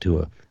or bring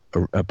to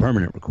a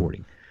permanent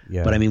recording.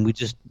 Yeah. But we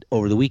just,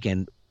 over the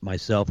weekend,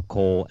 myself,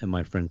 Cole, and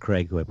my friend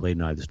Craig, who I played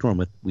Night of the Storm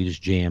with, we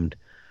just jammed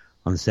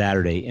on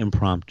Saturday,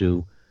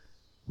 impromptu.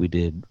 We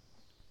did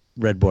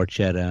Red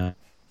Barchetta,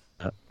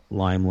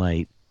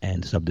 Limelight,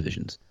 and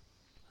Subdivisions.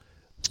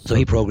 So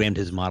he programmed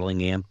his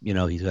modeling amp.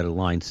 He's got a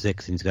Line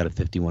 6, and he's got a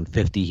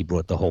 5150. He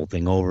brought the whole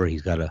thing over.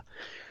 He's got a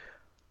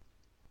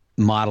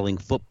modeling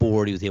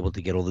footboard. He was able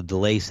to get all the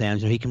delay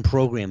sounds. He can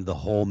program the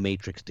whole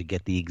matrix to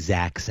get the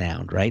exact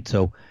sound, right?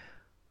 So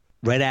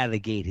right out of the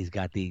gate, he's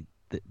got the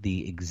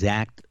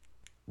exact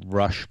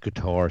Rush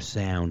guitar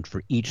sound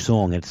for each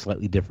song. It's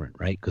slightly different,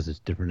 right? Because it's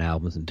different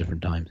albums and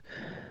different times.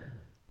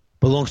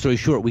 But long story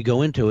short, we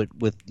go into it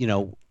with,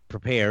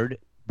 prepared,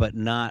 but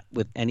not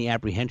with any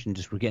apprehension.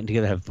 Just we're getting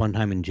together, have a fun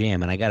time and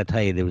jam. And I got to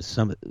tell you, there was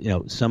some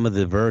of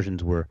the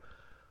versions were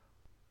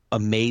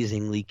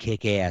amazingly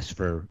kick-ass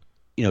for,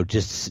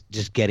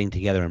 just getting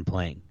together and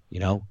playing,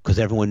 because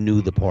everyone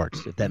knew the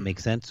parts, if that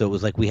makes sense. So it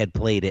was like we had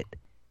played it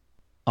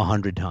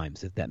 100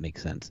 times, if that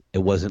makes sense. It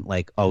wasn't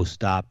like, oh,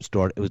 stop,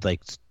 start. It was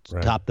like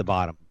top to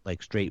bottom,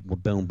 like straight,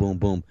 boom, boom,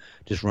 boom,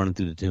 just running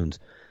through the tunes.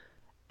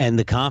 And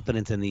the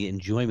confidence and the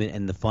enjoyment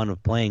and the fun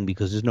of playing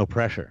because there's no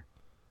pressure.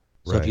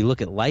 So if you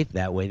look at life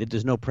that way, that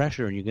there's no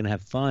pressure and you're going to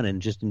have fun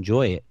and just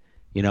enjoy it,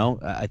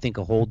 I think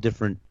a whole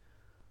different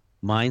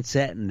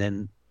mindset, and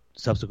then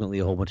subsequently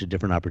a whole bunch of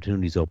different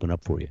opportunities open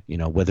up for you,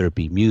 whether it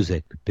be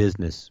music,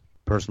 business,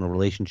 personal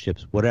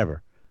relationships,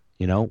 whatever.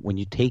 When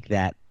you take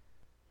that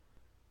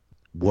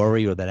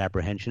worry or that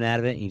apprehension out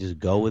of it and you just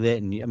go with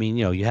it, and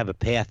you have a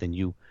path and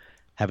you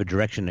have a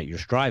direction that you're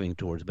striving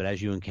towards, but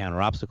as you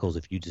encounter obstacles,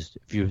 if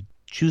you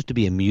choose to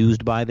be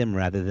amused by them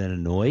rather than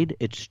annoyed,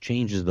 it just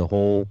changes the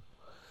whole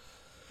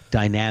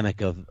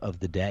dynamic of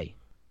the day.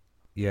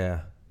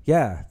 Yeah,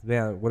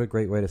 man, what a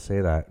great way to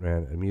say that,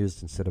 man.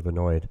 Amused instead of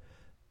annoyed.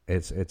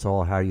 It's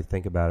all how you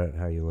think about it and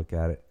how you look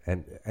at it,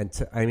 and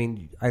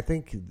I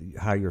think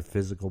how your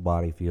physical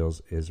body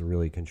feels is a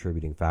really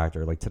contributing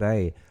factor. Like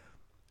today,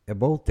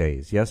 both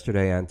days,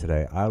 yesterday and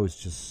today, I was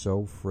just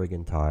so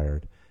friggin'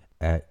 tired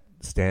at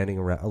standing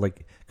around,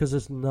 like, because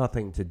there's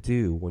nothing to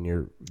do when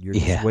you're Yeah.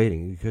 just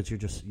waiting, because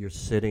you're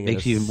sitting.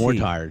 Makes in a you even more seat.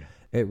 tired.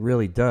 It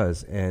really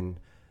does, and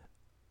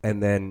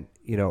then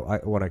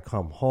when I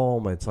come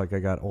home, it's like I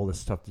got all this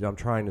stuff to do. I'm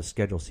trying to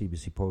schedule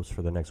CBC posts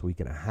for the next week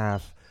and a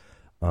half.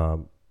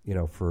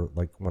 For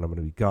like when I'm going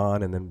to be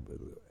gone, and then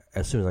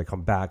as soon as I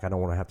come back, I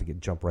don't want to have to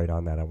jump right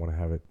on that. I want to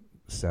have it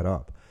set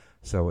up.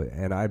 So,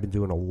 and I've been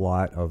doing a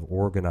lot of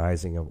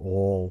organizing of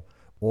all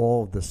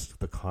of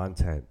the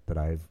content that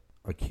I've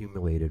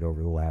accumulated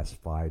over the last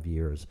 5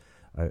 years.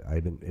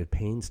 I've been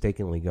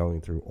painstakingly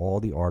going through all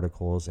the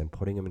articles and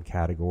putting them in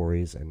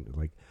categories, and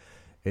like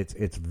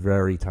it's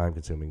very time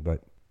consuming,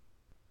 but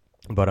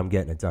I'm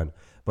getting it done.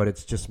 But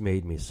it's just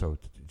made me so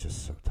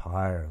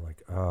tired,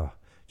 like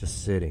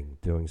just sitting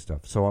doing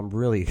stuff. So I'm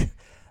really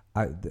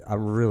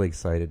I'm really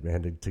excited,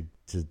 man,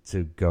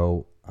 to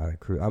go on a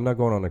cruise. I'm not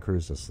going on a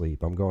cruise to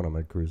sleep. I'm going on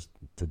a cruise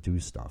to do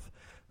stuff.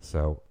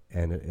 So,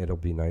 and it'll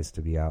be nice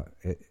to be out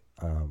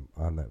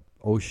on the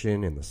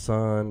ocean in the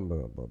sun.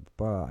 Blah, blah,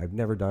 blah. I've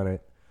never done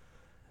it,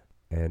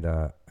 and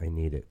I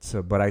need it.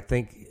 So, but I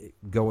think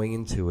going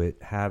into it,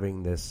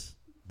 having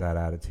that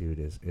attitude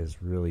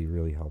is really,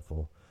 really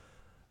helpful.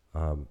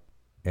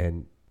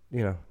 And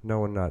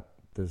knowing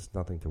there's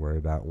nothing to worry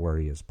about.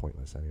 Worry is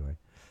pointless anyway.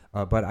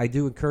 But I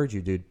do encourage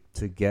you, dude,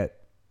 to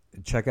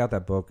check out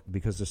that book,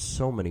 because there's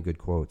so many good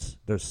quotes.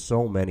 There's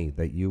so many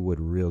that you would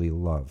really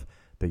love,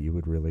 that you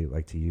would really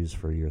like to use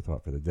for your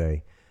thought for the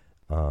day,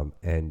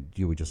 and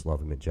you would just love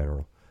them in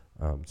general.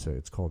 So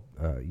it's called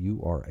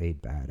 "You Are a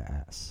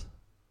Badass,"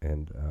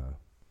 and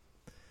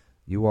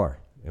you are,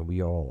 and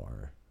we all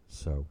are.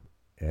 So,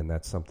 and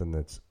that's something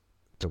that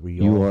we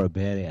all. You are a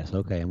badass.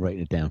 Okay, I'm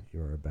writing it down.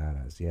 You are a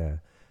badass. Yeah.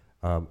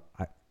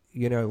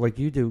 Like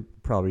you do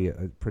probably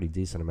a pretty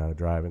decent amount of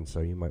driving,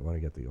 so you might want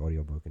to get the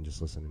audiobook and just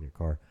listen in your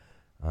car,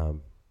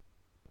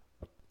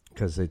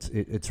 because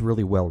it's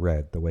really well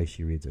read the way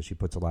she reads it. She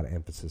puts a lot of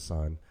emphasis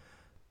on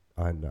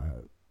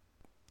the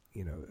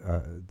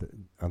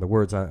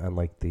words, on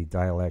like the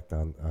dialect,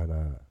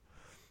 on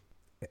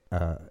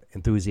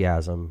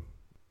enthusiasm.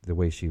 The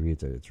way she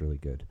reads it, it's really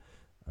good.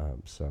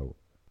 So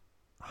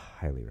I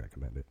highly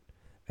recommend it,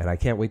 and I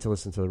can't wait to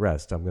listen to the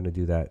rest. I'm going to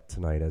do that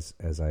tonight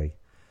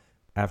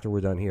after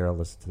we're done here. I'll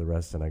listen to the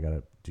rest, and I got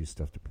to do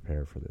stuff to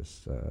prepare for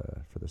this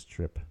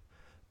trip.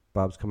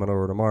 Bob's coming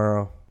over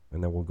tomorrow,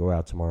 and then we'll go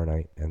out tomorrow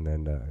night, and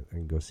then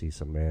and go see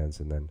some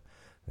bands, and then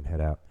head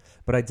out.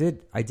 But I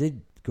did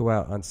go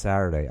out on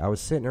Saturday. I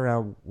was sitting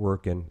around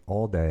working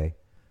all day,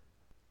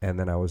 and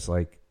then I was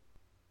like,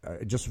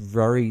 just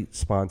very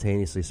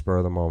spontaneously, spur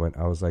of the moment,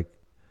 I was like,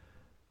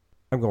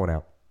 I'm going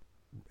out.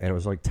 And it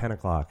was like 10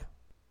 o'clock.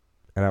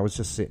 And I was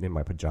just sitting in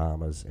my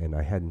pajamas, and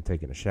I hadn't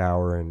taken a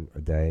shower in a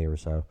day or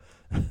so.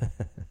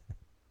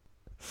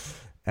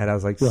 And I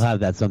was like... You'll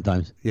have that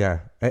sometimes. Yeah.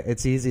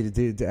 It's easy to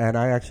do. And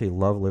I actually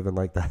love living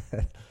like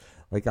that.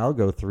 Like, I'll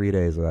go 3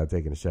 days without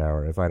taking a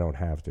shower if I don't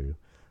have to,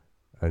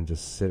 and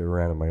just sit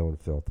around in my own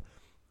filth.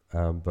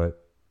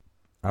 But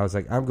I was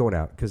like, I'm going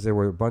out, because there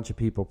were a bunch of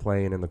people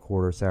playing in the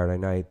Quarter Saturday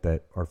night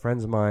that are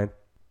friends of mine.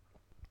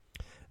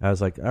 I was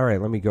like, all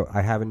right, let me go.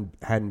 I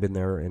hadn't been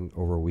there in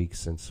over a week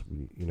since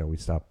we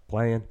stopped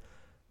playing.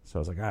 So I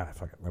was like,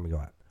 fuck it, let me go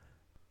out.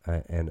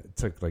 And it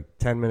took like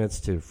 10 minutes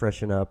to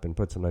freshen up and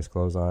put some nice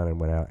clothes on, and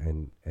went out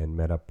and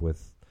went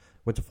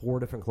to 4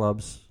 different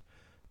clubs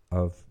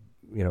of,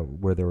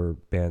 where there were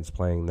bands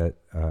playing that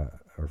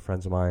are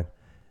friends of mine.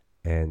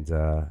 And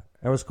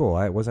it was cool.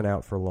 I wasn't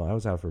out for long. I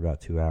was out for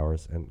about 2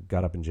 hours, and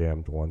got up and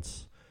jammed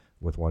once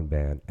with one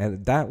band.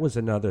 And that was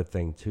another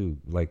thing too.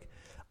 Like,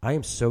 I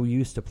am so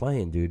used to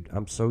playing, dude.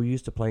 I'm so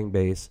used to playing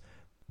bass,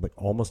 like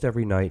almost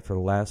every night for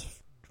the last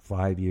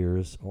 5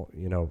 years,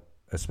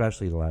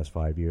 especially the last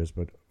 5 years,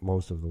 but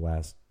most of the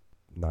last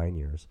 9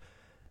 years.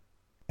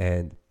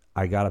 And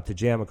I got up to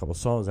jam a couple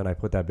songs, and I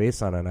put that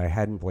bass on, and I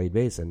hadn't played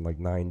bass in like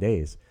 9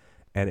 days.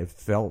 And it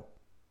felt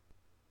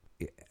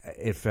a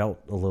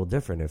little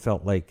different. It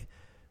felt like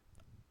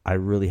I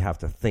really have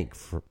to think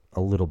for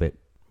a little bit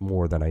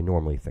more than I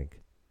normally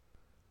think,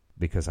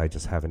 because I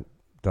just haven't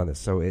done this.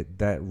 So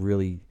that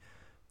really,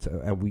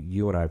 and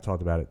you and I have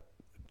talked about it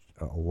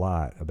a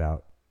lot,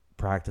 about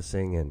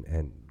practicing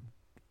and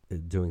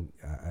doing,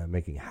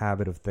 making a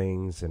habit of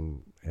things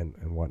and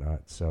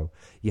whatnot. So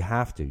you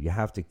have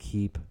to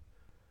keep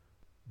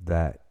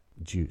that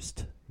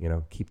juiced,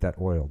 keep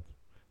that oiled,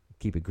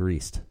 keep it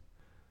greased.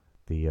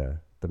 The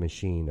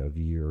machine of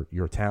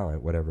your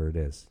talent, whatever it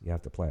is, you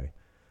have to play.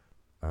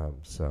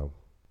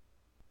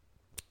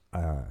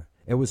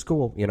 It was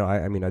cool.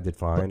 I mean, I did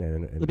fine.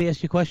 And let me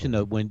ask you a question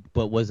though.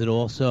 But was it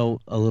also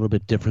a little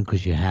bit different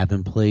because you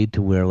haven't played,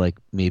 to where like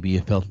maybe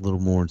you felt a little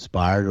more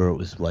inspired, or it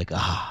was like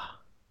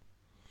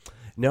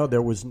No,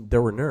 there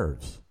were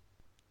nerves.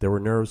 There were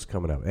nerves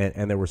coming up,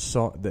 and there were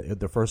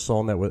the first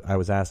song that I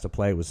was asked to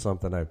play was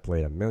something I've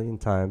played a million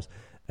times,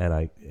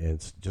 and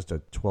it's just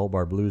a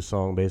 12-bar blues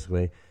song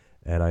basically,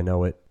 and I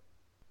know it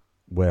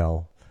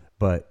well.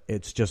 But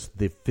it's just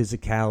the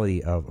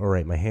physicality of, all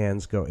right, my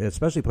hands go,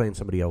 especially playing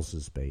somebody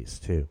else's bass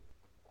too.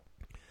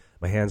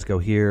 my hands go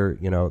here.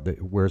 You know,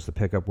 where's the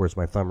pickup? Where's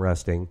my thumb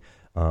resting?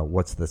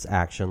 What's this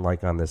action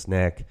like on this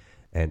neck?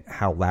 And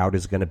how loud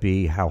is it going to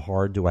be? How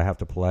hard do I have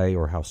to play,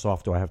 or how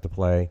soft do I have to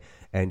play?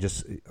 And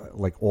just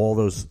like all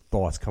those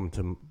thoughts come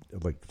to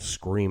like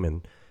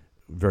screaming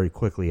very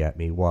quickly at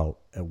me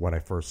when I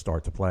first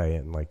start to play,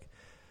 and like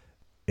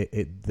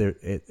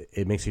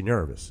it makes you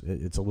nervous.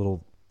 It's a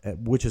little,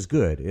 which is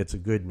good. It's a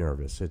good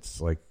nervous.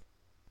 It's like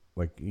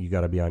you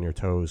got to be on your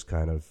toes,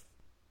 kind of.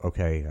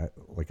 Okay,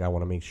 I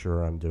want to make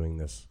sure I'm doing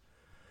this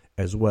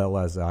as well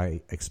as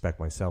I expect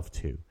myself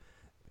to,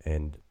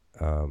 and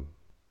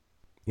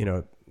you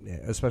know,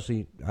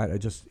 especially I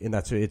just in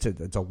that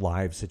it's a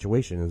live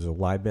situation. There's a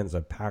live band, it's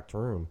a packed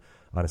room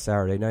on a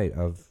Saturday night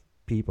of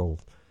people,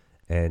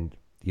 and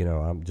you know,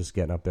 I'm just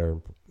getting up there.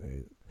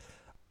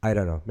 I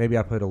don't know. Maybe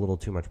I put a little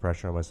too much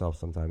pressure on myself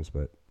sometimes,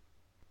 but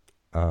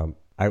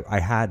I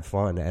had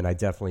fun, and I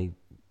definitely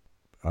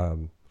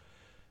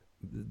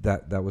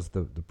that was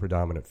the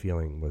predominant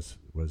feeling was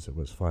it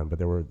was fun, but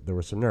there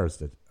were some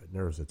nerves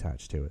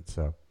attached to it.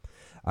 So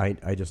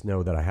I just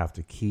know that I have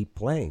to keep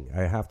playing.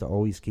 I have to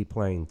always keep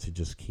playing to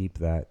just keep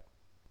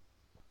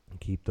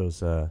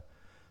those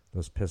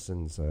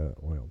pistons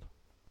oiled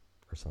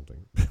or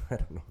something. I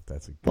don't know if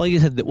that's a good... Well, you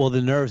said that. Well,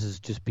 the nerves is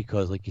just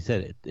because, like you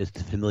said, it's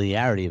the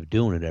familiarity of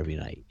doing it every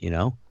night. You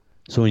know,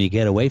 so when you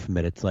get away from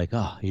it, it's like,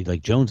 oh, you're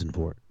like jonesing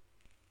for it.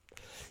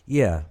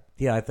 Yeah.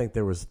 I think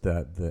there was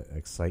the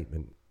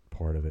excitement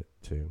part of it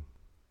too.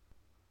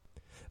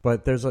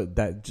 But there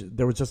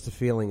was just a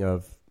feeling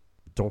of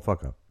don't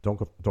fuck up,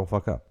 don't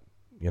fuck up,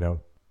 you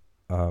know.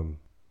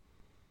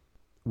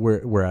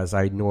 Whereas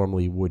I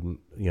normally wouldn't,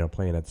 you know,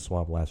 playing at the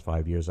Swamp the last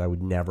 5 years, I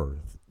would never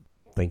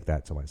think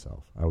that to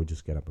myself. I would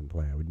just get up and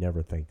play. I would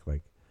never think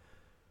like,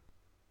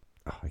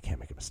 oh, I can't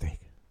make a mistake,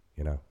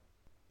 you know.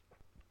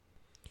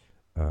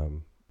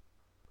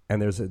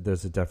 And there's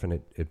a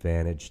definite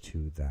advantage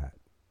to that.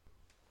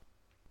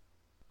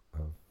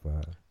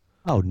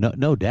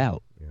 No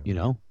doubt, yeah. You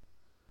know.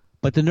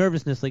 But the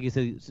nervousness, like you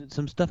said,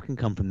 some stuff can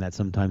come from that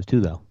sometimes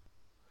too, though.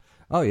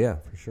 Oh yeah,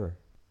 for sure.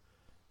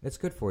 It's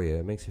good for you.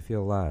 It makes you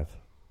feel alive.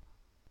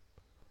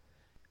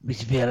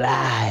 Makes you feel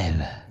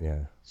alive.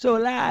 Yeah. So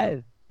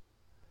alive.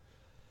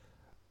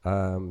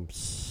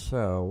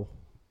 So,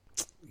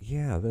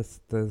 yeah, that's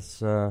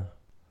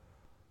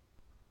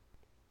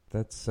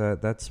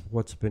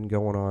what's been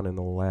going on in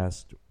the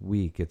last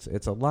week.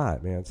 It's a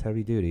lot, man. It's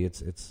heavy duty.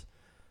 It's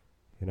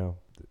you know,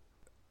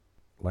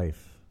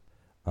 life.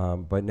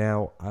 But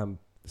now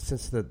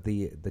since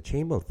the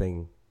Chamber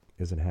thing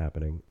isn't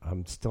happening,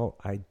 I'm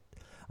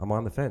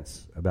on the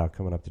fence about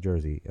coming up to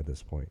Jersey at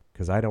this point,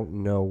 because I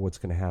don't know what's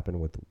going to happen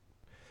with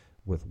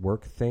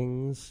work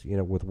things, you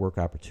know, with work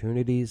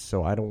opportunities.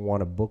 So I don't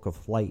want to book a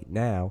flight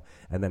now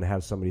and then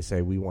have somebody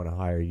say, we want to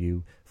hire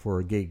you for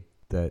a gig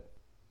that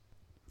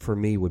for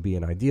me would be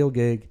an ideal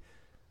gig,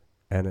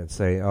 and then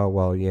say, oh,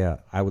 well, yeah,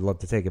 I would love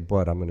to take it,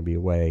 but I'm going to be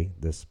away,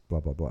 this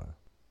blah, blah, blah.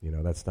 You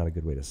know, that's not a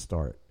good way to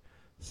start.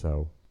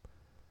 So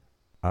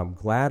I'm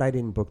glad I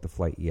didn't book the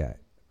flight yet,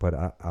 but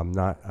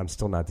I'm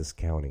still not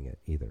discounting it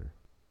either.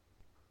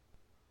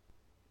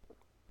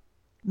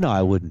 No,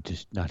 I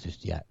wouldn't, not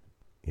just yet.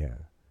 Yeah.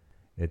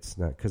 It's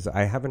not, because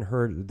I haven't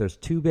heard, there's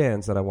two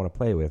bands that I want to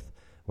play with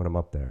when I'm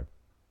up there.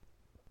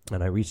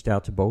 And I reached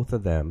out to both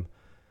of them,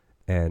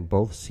 and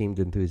both seemed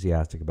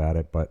enthusiastic about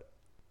it, but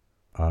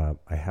I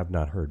have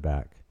not heard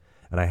back.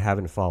 And I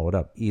haven't followed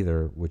up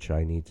either, which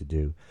I need to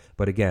do.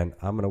 But again,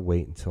 I'm going to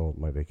wait until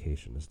my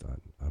vacation is done.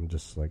 I'm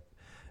just like,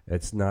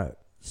 it's not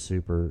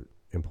super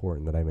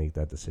important that I make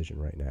that decision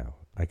right now.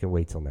 I can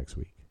wait till next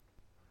week.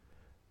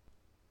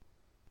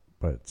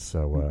 But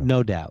so...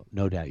 no doubt.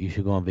 You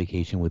should go on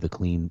vacation with a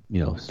clean,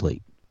 you know,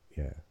 slate.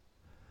 Yeah.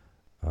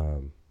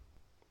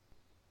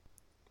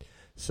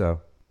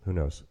 So, who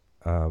knows?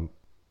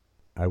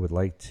 I would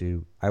like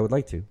to,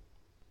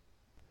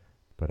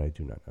 but I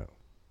do not know.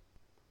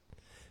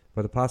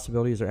 But the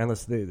possibilities are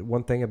endless. The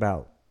one thing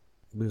about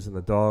losing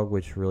the dog,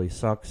 which really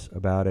sucks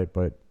about it,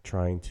 but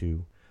trying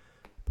to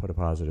put a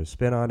positive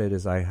spin on it,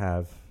 is I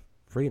have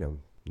freedom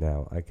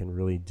now. I can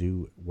really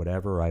do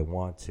whatever I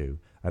want to.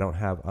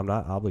 I'm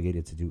not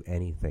obligated to do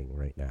anything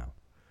right now.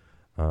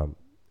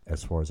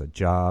 As far as a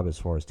job, as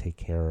far as take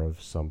care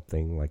of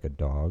something like a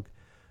dog,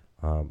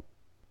 you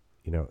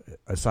know,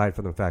 aside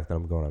from the fact that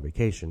I'm going on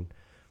vacation,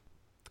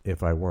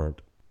 if I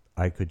weren't,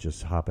 I could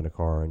just hop in a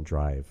car and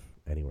drive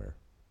anywhere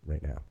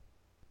right now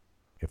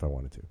if I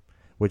wanted to,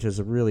 which is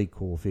a really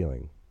cool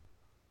feeling.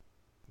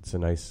 It's a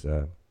nice,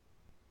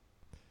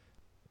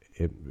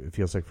 it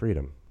feels like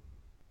freedom,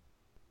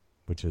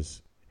 which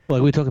is...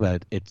 Well, we talk about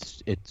it.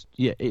 It's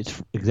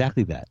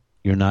exactly that.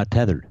 You're not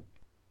tethered.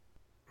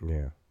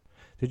 Yeah.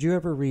 Did you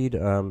ever read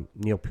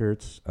Neil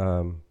Peart's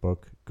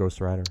book,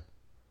 Ghost Rider?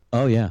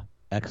 Oh, yeah.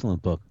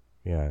 Excellent book.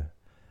 Yeah.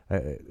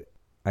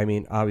 I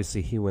mean,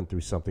 obviously he went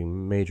through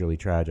something majorly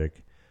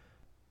tragic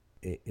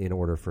in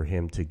order for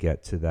him to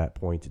get to that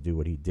point to do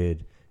what he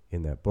did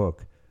in that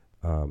book,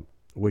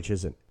 which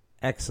is an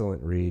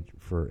excellent read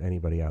for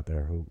anybody out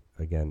there who,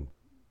 again,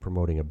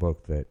 promoting a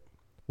book that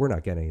we're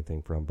not getting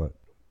anything from, but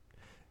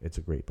It's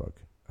a great book.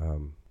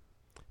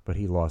 But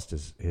he lost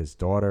his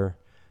daughter,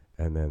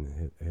 and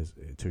then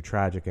to a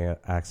tragic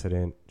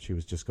accident. She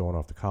was just going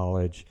off to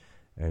college,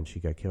 and she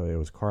got killed. It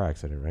was a car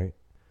accident, right?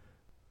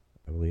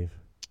 I believe.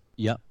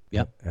 Yep.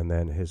 And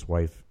then his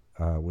wife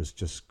was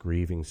just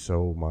grieving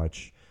so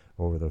much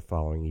over the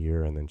following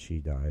year, and then she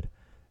died.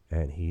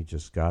 And he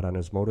just got on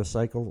his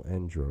motorcycle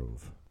and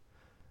drove,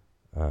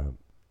 and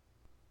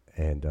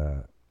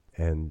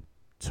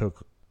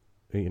took,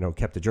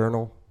 kept a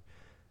journal,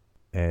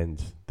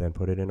 and then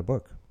put it in a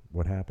book.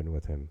 What happened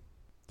with him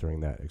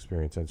during that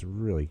experience? And it's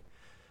really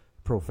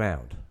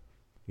profound,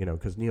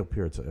 because Neil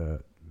Peart's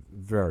a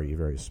very,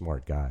 very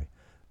smart guy,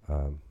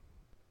 and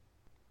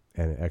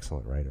an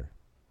excellent writer.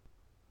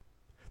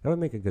 That would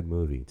make a good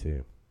movie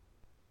too.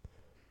 I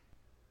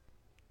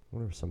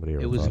wonder if somebody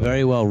ever. It was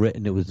very well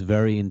written. It was a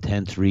very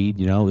intense read.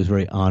 It was a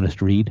very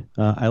honest read.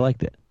 I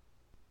liked it.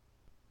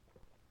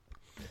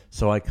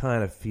 So I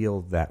kind of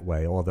feel that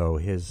way, although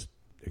his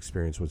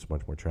experience was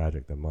much more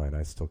tragic than mine.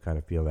 I still kind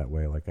of feel that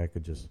way. Like I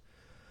could just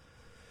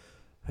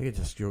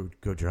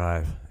go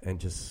drive and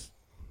just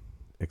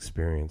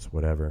experience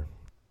whatever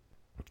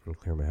and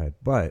clear my head.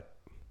 But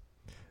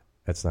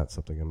that's not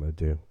something I'm going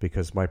to do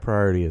because my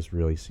priority is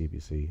really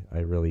CBC. I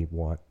really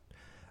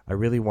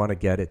want to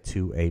get it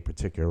to a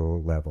particular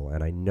level,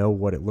 and I know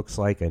what it looks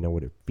like. I know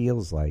what it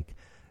feels like,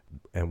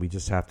 and we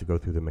just have to go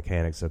through the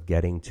mechanics of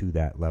getting to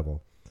that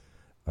level.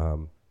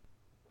 And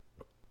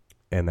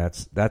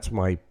that's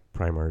my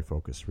primary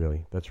focus,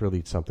 really. That's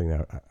really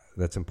something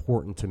that's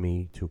important to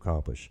me to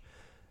accomplish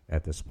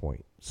at this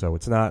point. So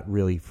it's not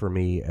really for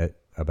me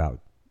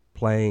about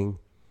playing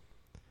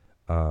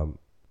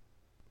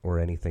or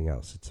anything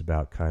else. It's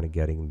about kind of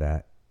getting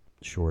that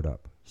shored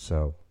up.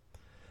 So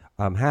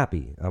I'm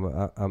happy.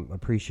 I'm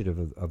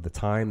appreciative of the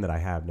time that I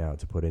have now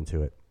to put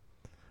into it.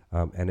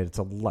 And it's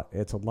a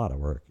lot of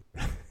work.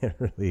 It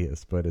really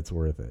is, but it's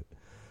worth it.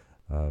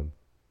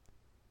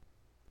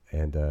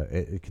 And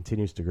it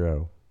continues to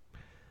grow.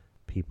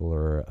 People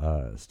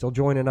are still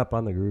joining up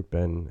on the group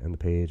and the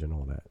page and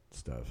all that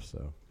stuff.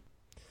 So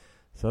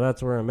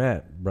that's where I'm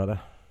at, brother.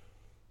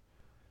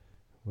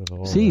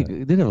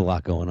 You did have a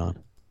lot going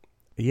on.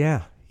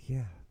 Yeah.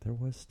 There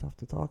was stuff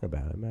to talk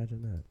about.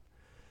 Imagine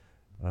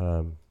that.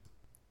 All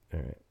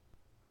right.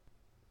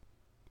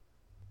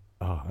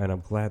 Oh, and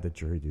I'm glad that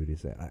jury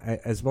duty's there.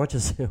 As much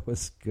as it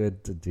was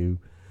good to do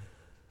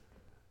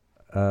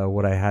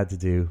what I had to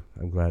do,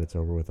 I'm glad it's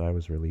over with. I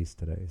was released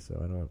today, so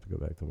I don't have to go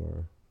back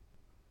tomorrow.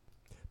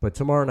 But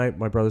tomorrow night,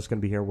 my brother's going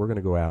to be here. We're going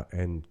to go out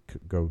and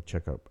go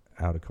check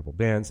out a couple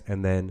bands.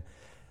 And then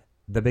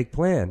the big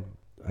plan,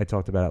 I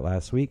talked about it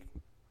last week,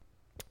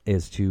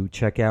 is to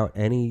check out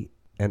any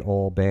and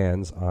all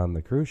bands on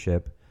the cruise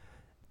ship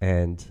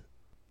and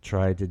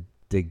try to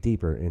dig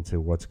deeper into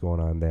what's going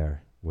on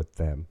there with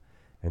them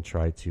and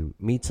try to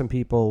meet some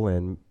people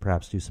and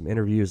perhaps do some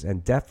interviews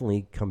and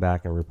definitely come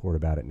back and report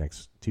about it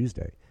next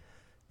Tuesday.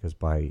 Because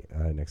by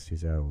next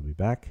Tuesday, I will be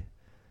back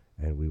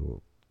and we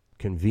will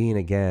convene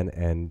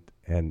again.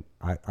 And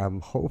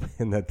I'm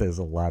hoping that there's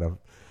a lot of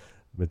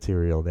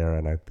material there,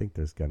 and I think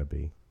there's going to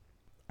be.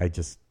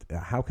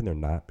 How can there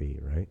not be,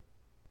 right?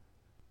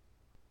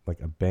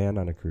 Like a band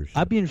on a cruise ship.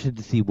 I'd be interested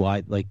to see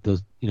why, like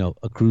those,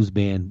 a cruise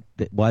band,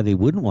 why they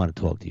wouldn't want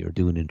to talk to you or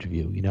do an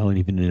interview, and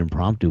even an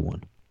impromptu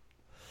one.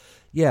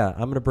 Yeah,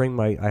 I'm going to bring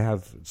I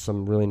have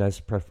some really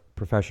nice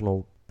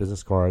professional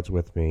business cards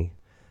with me,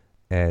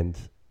 and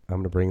I'm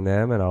going to bring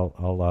them, and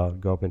I'll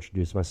go up and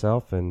introduce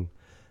myself and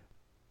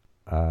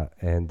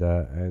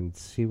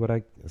see what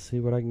I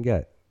can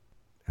get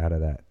out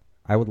of that.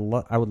 I would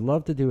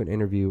love to do an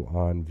interview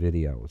on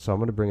video, so I'm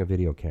going to bring a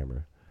video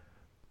camera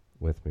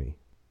with me.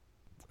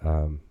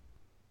 I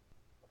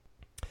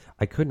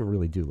couldn't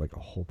really do like a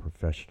whole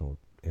professional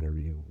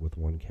interview with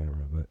one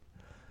camera, but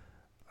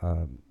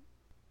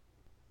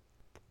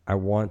I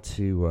want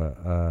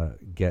to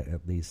get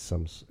at least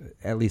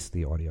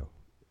the audio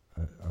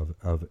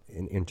of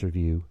an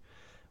interview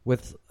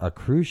with a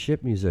cruise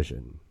ship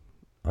musician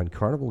on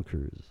Carnival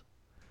Cruise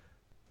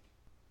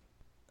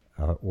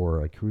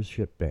or a cruise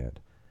ship band,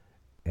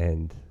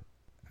 and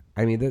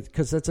I mean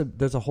because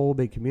there's a whole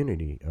big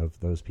community of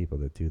those people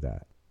that do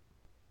that.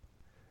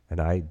 And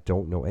I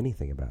don't know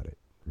anything about it,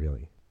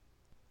 really.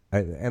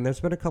 And there's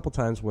been a couple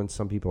times when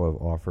some people have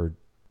offered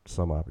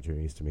some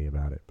opportunities to me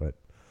about it, but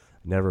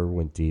never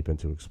went deep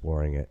into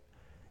exploring it.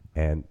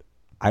 And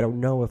I don't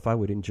know if I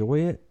would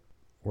enjoy it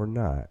or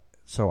not.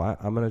 So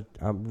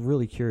I'm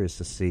really curious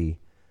to see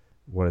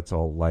what it's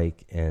all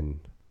like and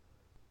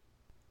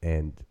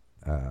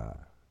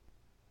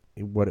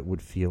what it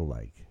would feel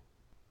like.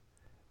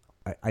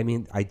 I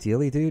mean,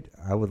 ideally, dude,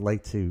 I would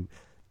like to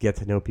get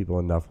to know people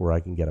enough where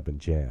I can get up and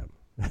jam.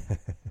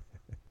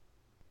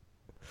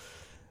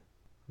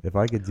 If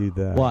I could do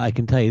that. Well, I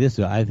can tell you this.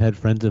 I've had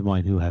friends of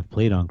mine who have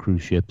played on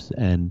cruise ships,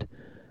 and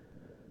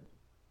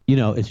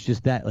it's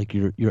just that like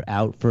you're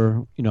out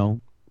for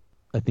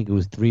I think it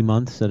was 3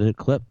 months at a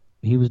clip.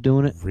 He was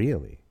doing it.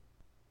 Really?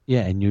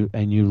 Yeah, and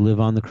you live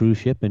on the cruise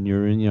ship, and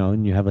you're in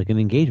and you have like an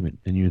engagement,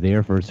 and you're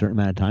there for a certain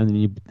amount of time,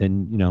 and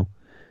then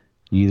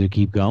You either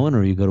keep going,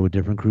 or you go to a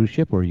different cruise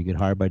ship, or you get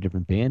hired by a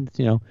different band. It's,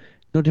 no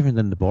different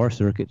than the bar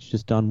circuit. It's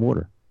just on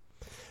water.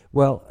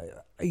 Well,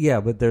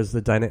 yeah, but there's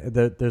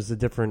there's the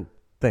different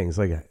things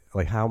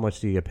like how much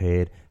do you get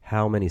paid?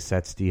 How many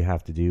sets do you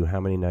have to do? How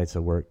many nights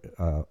of work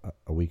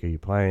a week are you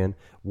playing?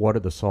 What are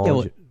the songs? Yeah,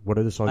 well, what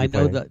are the songs? I you're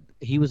know playing? that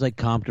he was like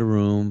comp to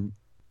room,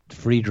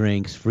 free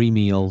drinks, free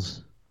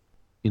meals.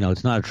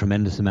 It's not a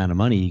tremendous amount of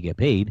money you get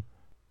paid.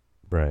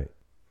 Right.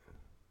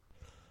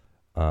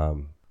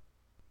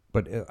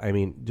 But I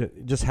mean,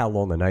 just how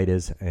long the night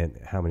is and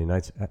how many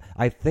nights.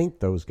 I think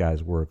those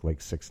guys work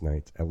like 6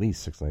 nights, at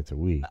least 6 nights a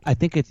week. I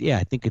think it's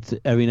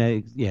every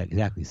night. Yeah,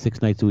 exactly.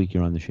 6 nights a week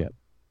you're on the ship.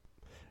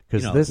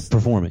 Because this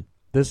performing.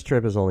 This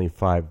trip is only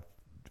 5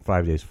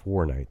 days,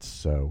 4 nights.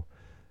 So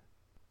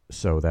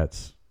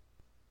that's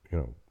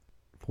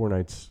 4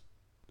 nights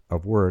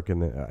of work,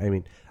 and I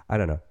mean, I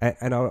don't know.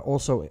 And I'm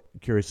also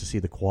curious to see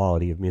the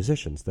quality of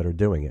musicians that are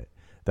doing it.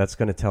 That's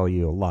going to tell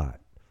you a lot.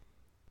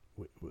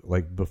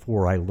 Like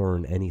before I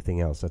learn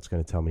anything else, that's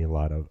going to tell me a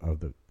lot of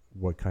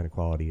what kind of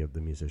quality of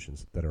the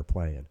musicians that are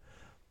playing.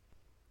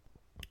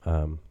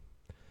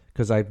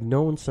 Because I've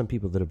known some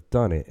people that have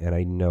done it, and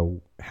I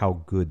know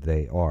how good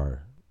they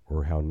are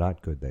or how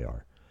not good they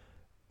are.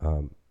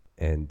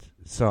 And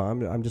so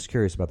I'm just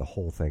curious about the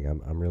whole thing.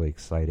 I'm really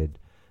excited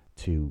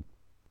to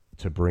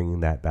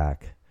bring that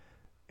back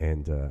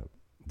and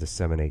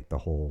disseminate the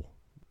whole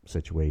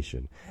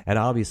situation. And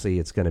obviously,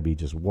 it's going to be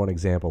just one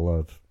example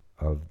of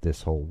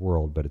this whole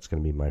world, but it's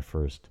going to be my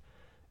first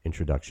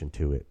introduction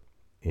to it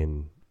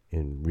in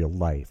real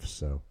life.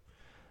 So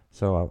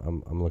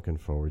I'm looking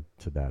forward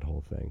to that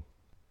whole thing.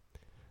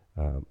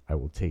 I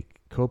will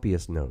take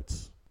copious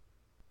notes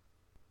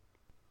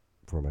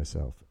for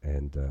myself,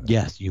 and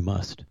yes, you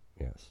must.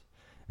 Yes,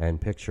 and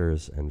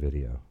pictures and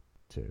video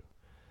too.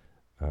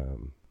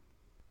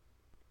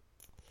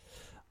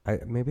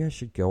 Maybe I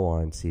should go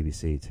on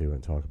CBC too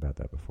and talk about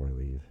that before I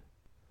leave.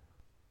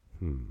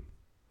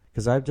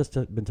 Because I've just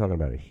been talking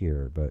about it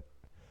here, but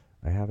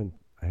I haven't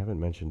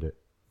mentioned it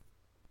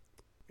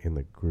in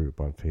the group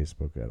on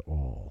Facebook at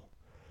all.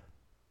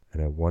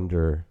 And I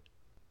wonder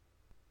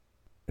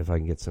if I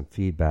can get some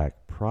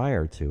feedback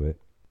prior to it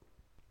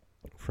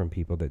from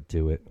people that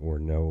do it or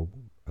know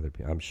other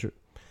people. I'm sure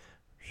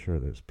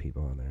there's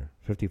people on there.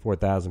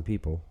 54,000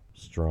 people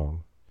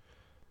strong.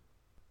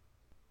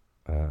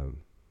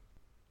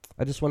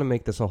 I just want to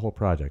make this a whole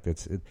project.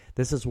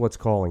 This is what's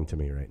calling to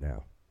me right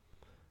now.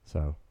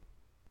 So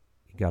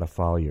you got to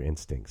follow your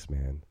instincts,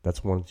 man.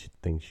 That's one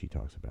thing she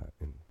talks about,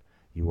 and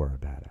you are a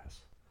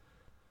badass.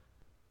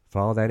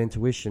 Follow that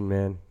intuition,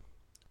 man.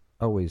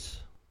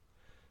 Always.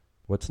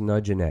 What's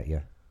nudging at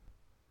you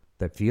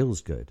that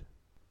feels good?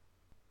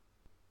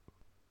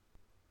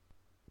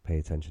 Pay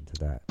attention to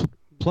that.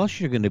 Plus,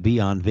 you're going to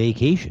be on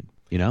vacation,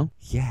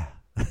 Yeah.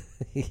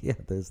 Yeah,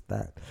 there's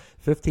that.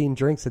 15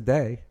 drinks a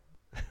day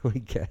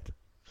we get.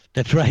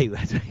 That's right.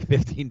 That's right.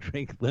 15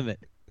 drink limit.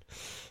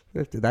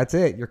 50, that's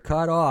it. You're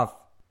cut off.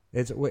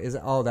 Is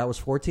it? Oh, that was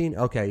 14?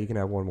 Okay, you can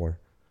have one more.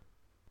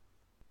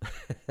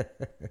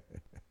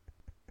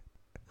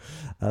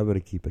 I'm going to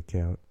keep a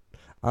count.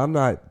 I'm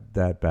not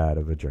that bad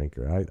of a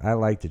drinker. I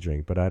like to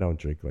drink, but I don't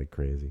drink like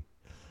crazy.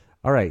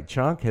 All right,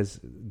 Chonk has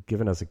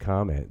given us a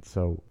comment,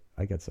 so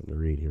I got something to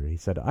read here. He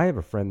said, I have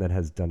a friend that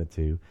has done it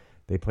too.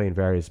 They play in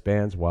various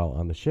bands while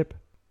on the ship.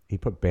 He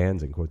put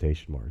bands in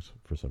quotation marks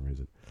for some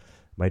reason.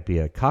 Might be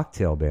a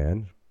cocktail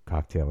band,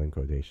 cocktail in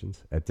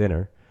quotations, at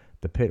dinner,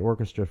 the pit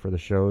orchestra for the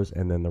shows,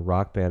 and then the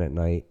rock band at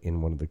night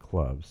in one of the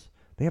clubs.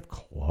 They have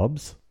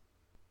clubs?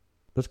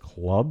 There's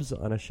clubs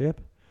on a ship?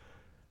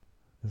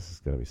 This is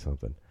going to be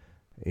something.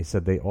 He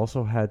said they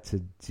also had to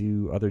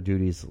do other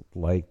duties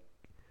like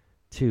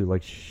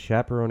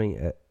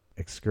chaperoning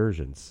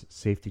excursions,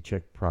 safety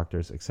check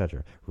proctors,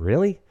 etc.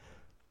 Really?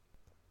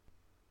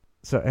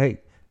 So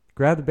hey,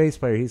 grab the bass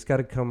player. He's got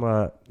to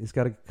come. He's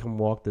got to come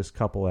walk this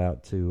couple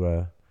out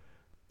to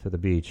the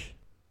beach.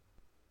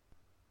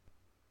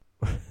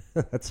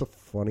 That's a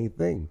funny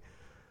thing.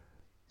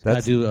 Got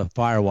to do a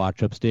fire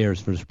watch upstairs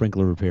for the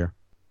sprinkler repair.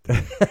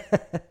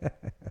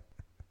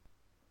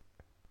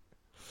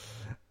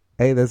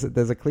 Hey, there's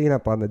a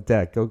cleanup on the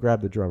deck. Go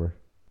grab the drummer.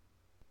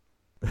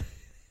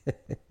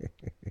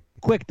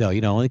 Quick though,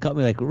 only cut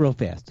me like real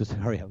fast. Just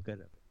hurry up.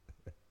 Good.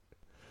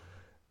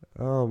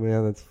 Oh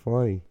man, that's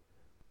funny.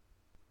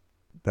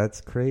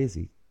 That's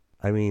crazy.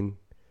 I mean,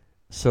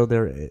 so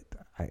they're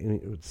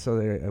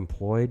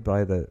employed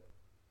by the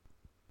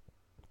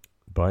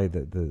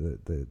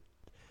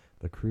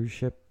cruise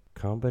ship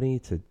company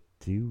to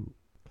do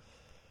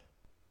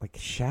like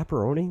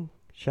chaperoning.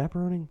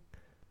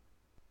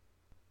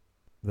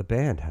 The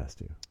band has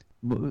to.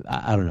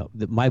 I don't know.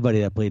 My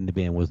buddy that played in the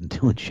band wasn't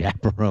doing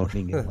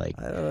chaperoning and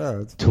like I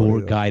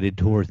don't know. guided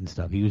tours and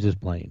stuff. He was just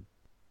playing.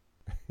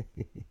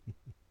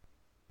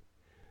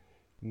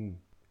 And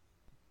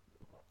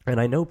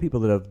I know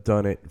people that have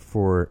done it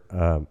for,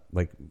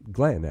 like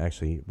Glenn,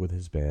 actually, with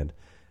his band.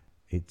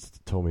 He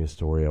told me a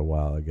story a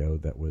while ago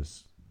that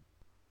was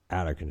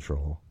out of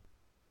control.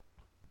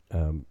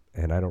 And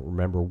I don't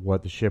remember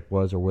what the ship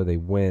was or where they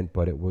went,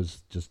 but it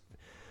was just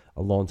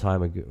a long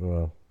time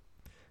ago,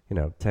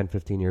 10,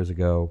 15 years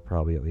ago,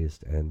 probably at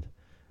least, and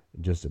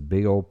just a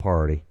big old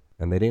party.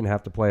 And they didn't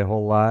have to play a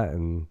whole lot,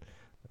 and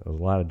there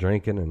was a lot of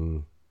drinking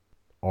and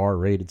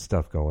R-rated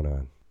stuff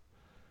going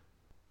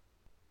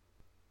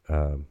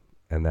on.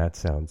 And that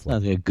sounds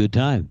like a good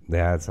time.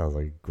 Yeah, it sounds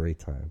like a great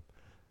time.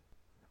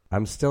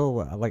 I'm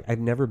still, I've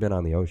never been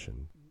on the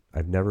ocean.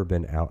 I've never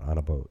been out on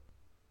a boat,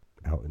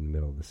 out in the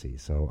middle of the sea.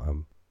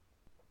 So,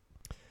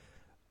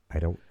 I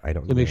don't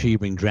So make sure you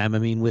bring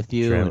Dramamine with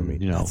you.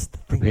 Dramamine. And, That's the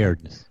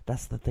preparedness.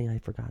 That's the thing I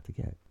forgot to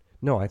get.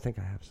 No, I think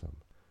I have some.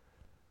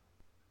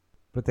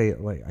 But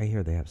I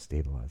hear they have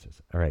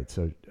stabilizers. All right,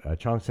 so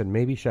Chong said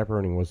maybe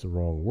chaperoning was the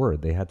wrong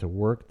word. They had to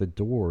work the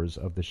doors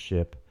of the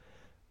ship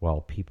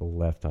while people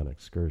left on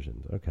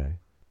excursions. Okay,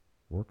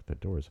 work the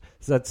doors.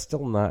 So that's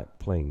still not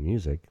playing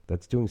music.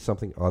 That's doing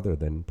something other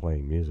than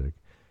playing music,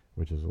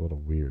 which is a little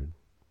weird.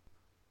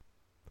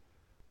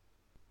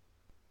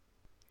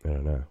 I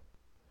don't know.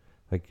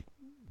 Like,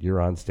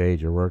 you're on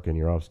stage, you're working,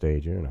 you're off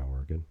stage, you're not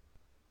working.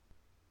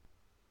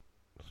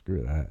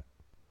 Screw that.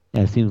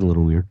 Yeah, it seems a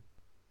little weird.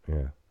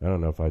 Yeah, I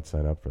don't know if I'd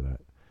sign up for that.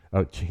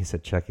 Oh, he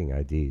said checking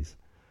IDs.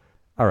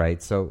 All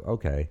right, so,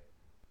 okay.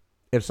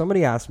 If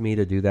somebody asked me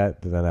to do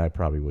that, then I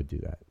probably would do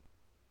that.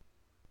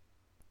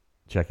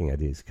 Checking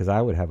IDs, because I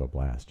would have a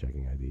blast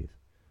checking IDs.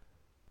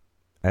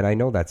 And I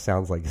know that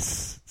sounds like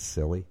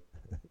silly.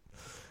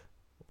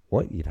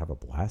 What? You'd have a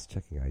blast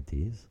checking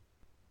IDs?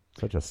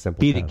 Such a simple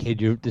Beat it, task.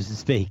 kid. This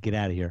is fake. Get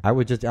out of here. I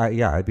would just,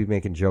 I'd be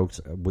making jokes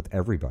with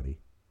everybody.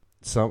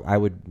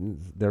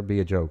 There'd be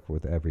a joke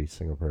with every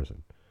single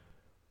person.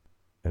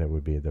 And it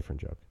would be a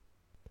different joke.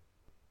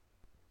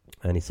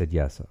 And he said,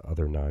 yes,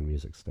 other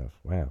non-music stuff.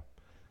 Wow.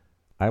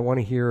 I want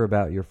to hear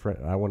about your friend.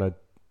 I want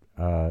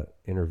to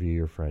interview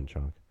your friend,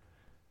 Chunk,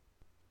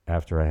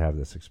 after I have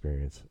this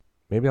experience.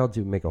 Maybe I'll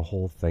make a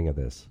whole thing of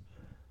this,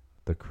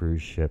 the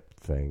cruise ship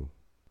thing.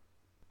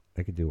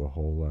 I could do a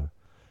whole,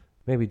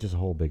 maybe just a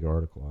whole big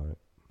article on it.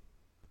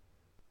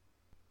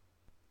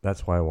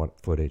 That's why I want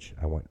footage.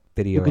 I want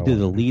video. You could do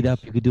the lead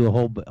up. You could do a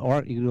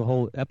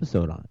whole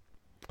episode on it.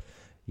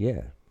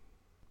 Yeah.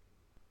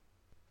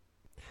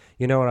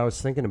 You know what I was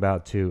thinking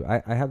about, too?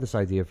 I have this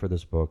idea for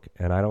this book,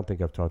 and I don't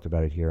think I've talked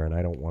about it here, and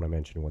I don't want to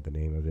mention what the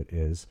name of it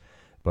is,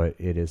 but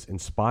it is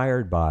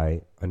inspired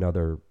by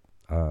another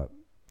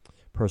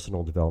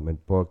personal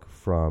development book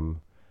from,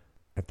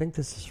 I think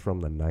this is from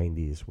the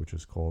 90s, which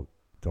was called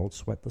Don't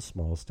Sweat the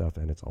Small Stuff,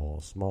 and It's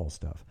All Small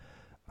Stuff.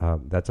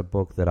 That's a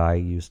book that I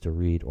used to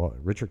read. Well,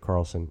 Richard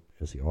Carlson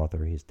is the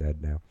author. He's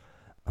dead now.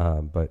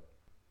 But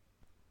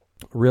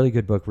really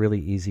good book, really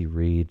easy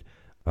read.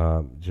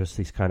 Just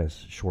these kind of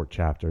short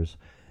chapters.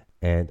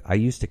 And I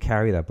used to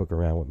carry that book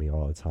around with me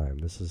all the time.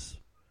 This is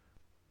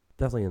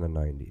definitely in the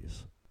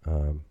 90s.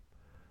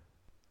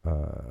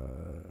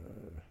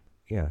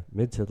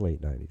 Mid to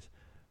late 90s.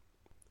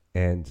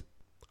 And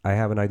I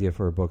have an idea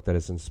for a book that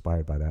is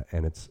inspired by that.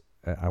 And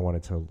I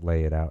wanted to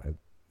lay it out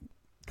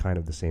kind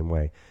of the same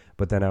way.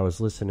 But then I was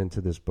listening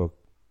to this book,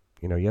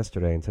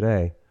 yesterday and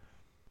today,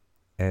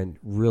 and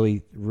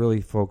really,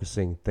 really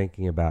focusing,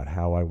 thinking about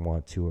how I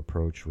want to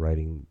approach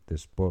writing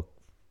this book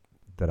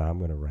that I'm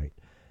going to write.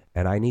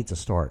 And I need to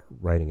start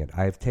writing it.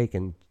 I've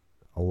taken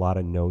a lot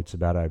of notes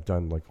about it. I've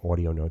done like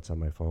audio notes on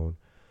my phone,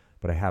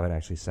 but I haven't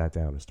actually sat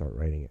down and start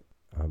writing it.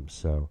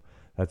 So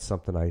that's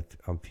something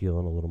I'm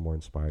feeling a little more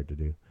inspired to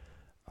do.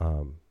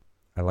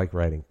 I like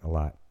writing a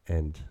lot,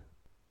 and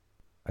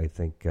I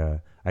think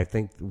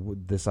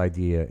this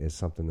idea is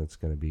something that's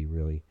going to be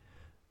really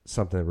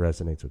something that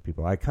resonates with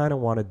people. I kind of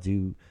want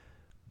to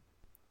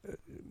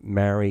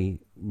marry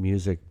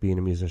music, being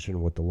a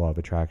musician, with the law of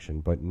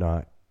attraction, but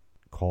not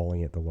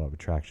calling it the law of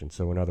attraction.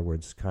 So in other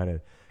words,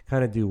 kind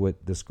of do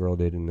what this girl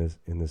did in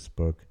this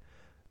book,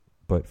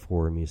 but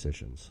for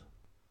musicians.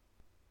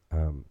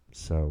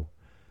 That's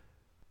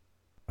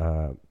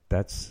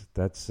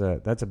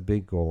a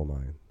big goal of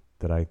mine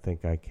that I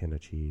think I can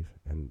achieve,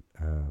 and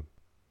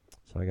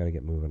so I got to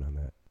get moving on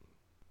that.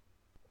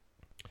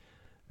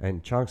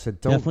 And Chong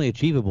said, definitely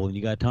achievable, and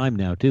you got time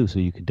now too, so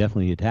you can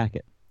definitely attack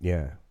it.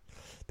 Yeah,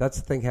 that's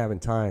the thing. Having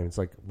time, it's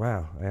like,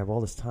 wow, I have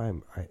all this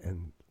time,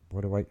 and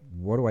what do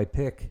I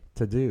pick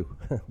to do?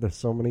 There's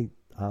so many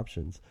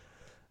options.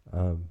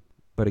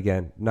 But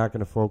again, not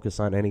going to focus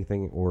on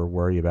anything or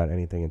worry about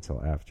anything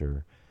until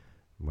after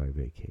my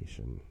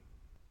vacation,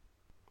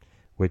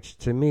 which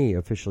to me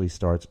officially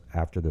starts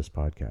after this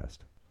podcast.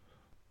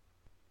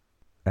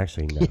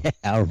 Actually, no. Yeah,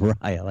 all right.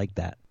 I like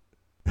that.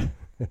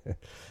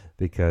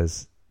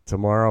 Because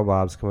tomorrow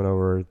Bob's coming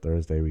over.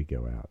 Thursday we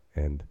go out.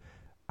 And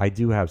I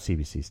do have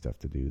CBC stuff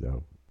to do,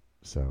 though.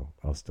 So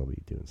I'll still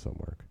be doing some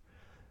work.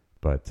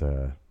 But,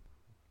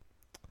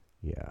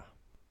 yeah.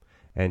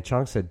 And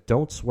Chong said,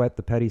 don't sweat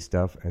the petty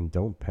stuff and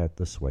don't pet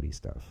the sweaty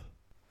stuff.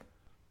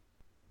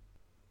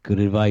 Good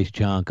advice,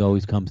 Chonk.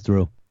 Always comes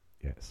through.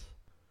 Yes.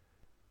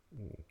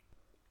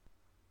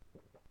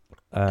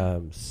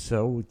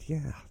 So,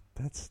 yeah,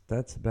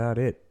 that's about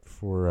it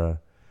for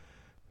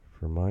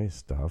my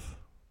stuff.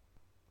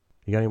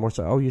 You got any more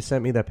stuff? Oh, you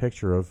sent me that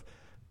picture of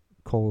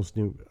Cole's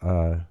new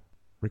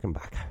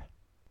Rickenbacker.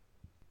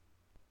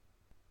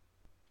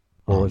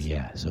 Oh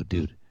yeah, so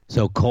dude,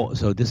 so Cole,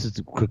 so this is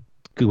a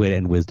good way to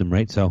end wisdom,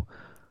 right? So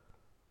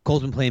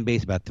Cole's been playing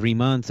bass about 3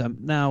 months.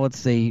 Now let's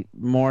say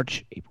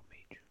March, April,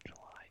 May, June,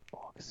 July,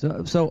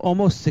 August. So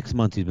almost 6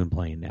 months he's been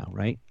playing now,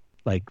 right?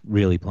 Like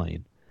really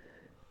playing.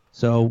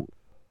 So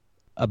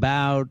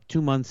about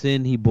 2 months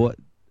in, he bought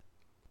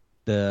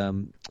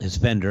his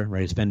Fender,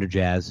 right? His Fender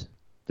Jazz,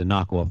 the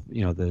knockoff,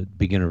 the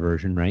beginner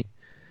version, right?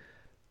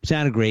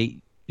 Sounded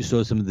great. You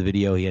saw some of the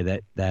video. He had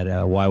that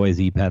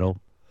YYZ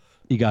pedal.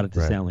 He got it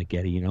to sound like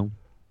Geddy,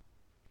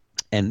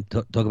 And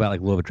talk about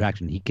like law of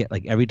attraction. He get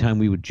like every time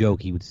we would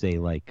joke, he would say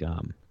like,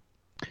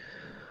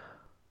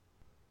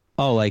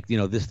 "Oh, like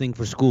this thing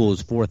for school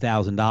is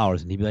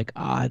 $4,000," and he'd be like,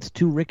 "It's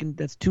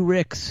that's 2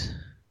 Ricks,"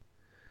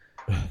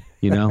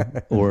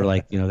 or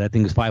like that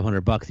thing is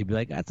 $500. He'd be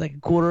like, "That's like a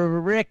quarter of a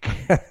Rick."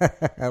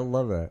 I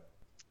love that.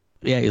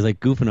 Yeah, he was like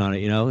goofing on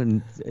it,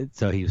 and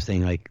so he was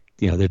saying like,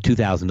 they're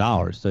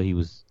 $2,000. So he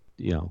was,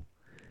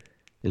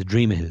 his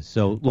dream of his.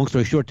 So long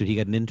story short, dude, he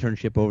got an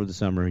internship over the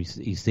summer.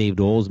 He saved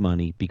all his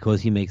money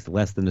because he makes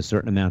less than a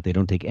certain amount. They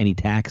don't take any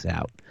tax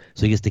out,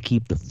 so he gets to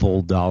keep the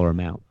full dollar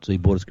amount. So he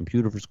bought his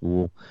computer for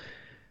school.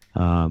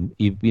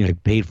 He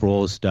paid for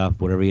all his stuff,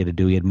 whatever he had to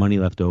do. He had money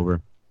left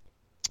over,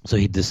 so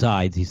he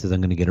decides. He says,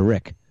 "I'm going to get a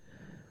Rick.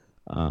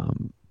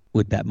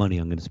 With that money,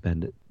 I'm going to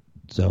spend it."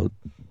 So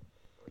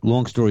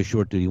long story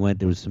short, dude, he went.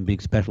 There was some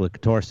big special at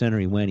Guitar Center.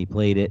 He went. He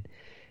played it.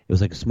 It was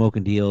like a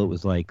smoking deal. It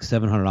was like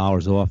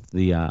 $700 off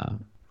the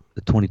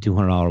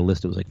 $2,200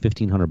 list. It was like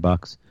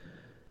 $1,500.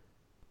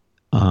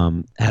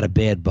 Had a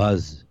bad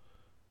buzz.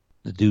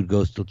 The dude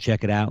goes to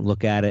check it out and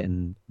look at it,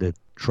 and the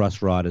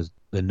truss rod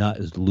the nut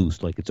is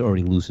loose, like it's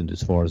already loosened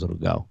as far as it'll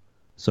go.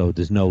 So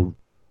there's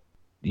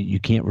you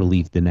can't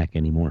relieve the neck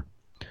anymore.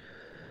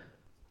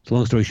 So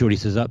long story short, he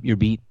says, "Up, you're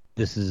beat.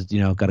 This is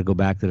got to go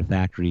back to the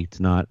factory. It's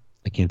not.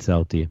 I can't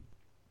sell it to you."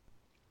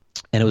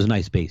 And it was a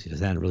nice bass. It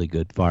sounded really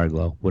good, fire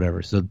glow,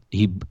 whatever. So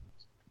he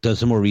does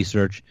some more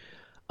research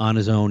on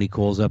his own. He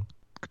calls up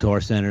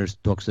Guitar Centers,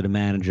 talks to the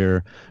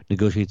manager,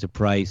 negotiates a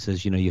price,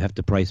 says, you have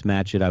to price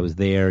match it. I was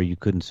there. You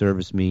couldn't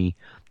service me.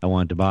 I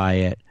wanted to buy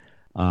it.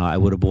 I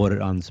would have bought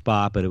it on the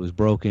spot, but it was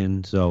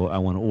broken. So I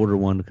want to order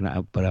one,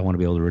 but I want to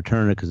be able to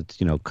return it because it's,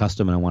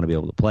 custom and I want to be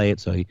able to play it.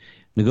 So he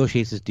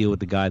negotiates this deal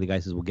with the guy. The guy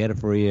says, "We'll get it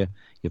for you. You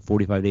have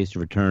 45 days to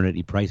return it."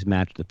 He price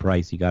matched the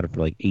price. He got it for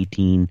like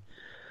 18.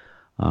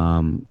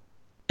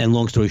 And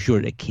long story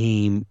short, it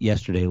came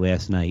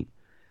last night.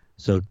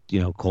 So,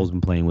 Cole's been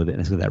playing with it.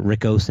 And it's got that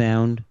Rico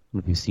sound. I don't know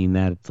if you've seen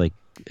that. It's like...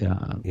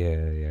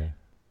 yeah.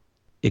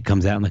 It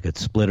comes out in like a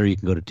splitter. You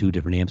can go to 2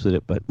 different amps with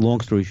it. But long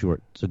story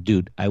short, so,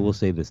 dude, I will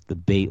say this. The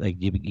bass, like,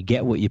 you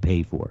get what you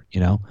pay for,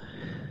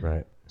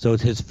 Right. So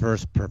it's his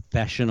first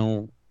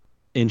professional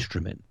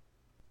instrument.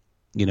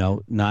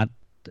 Not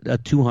a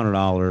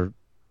 $200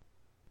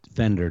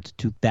 Fender. It's a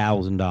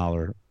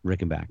 $2,000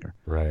 Rickenbacker.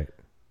 Right.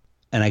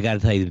 And I got to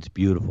tell you, it's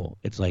beautiful.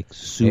 It's like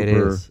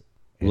super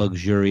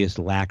luxurious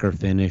lacquer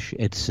finish.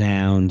 It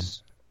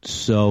sounds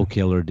so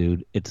killer,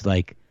 dude. It's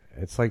like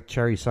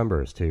cherry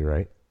sunburst too,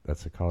 right?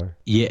 That's the color.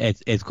 Yeah,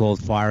 it's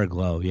called Fire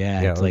Glow.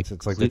 Yeah, it's like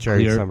the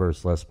cherry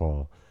sunburst Les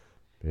Paul.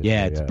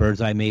 Yeah, it's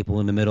bird's eye maple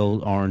in the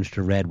middle, orange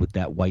to red with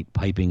that white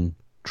piping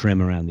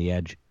trim around the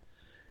edge.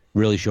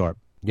 Really sharp.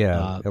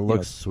 Yeah, it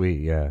looks sweet.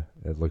 Yeah,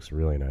 it looks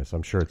really nice.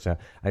 I'm sure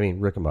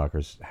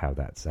Rickenbackers have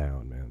that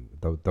sound, man.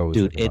 Those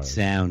dude, it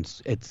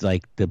sounds. It's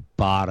like the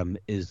bottom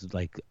is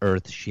like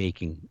earth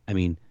shaking. I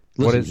mean,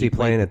 listen, what is he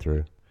playing it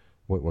through?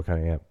 What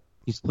kind of amp?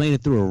 He's playing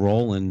it through a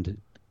Roland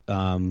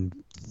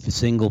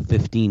single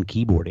 15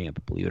 keyboard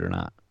amp. Believe it or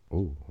not.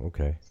 Oh,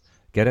 okay.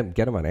 Get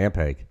him on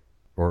Ampeg,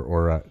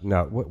 or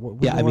no.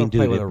 What yeah, I mean,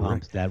 dude, it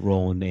pumps. That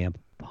Roland amp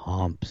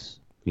pumps.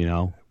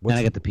 And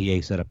I got the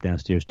PA set up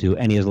downstairs too,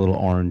 and he has a little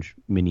orange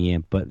mini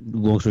amp. But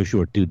long story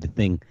short, dude, the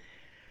thing,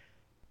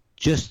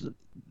 just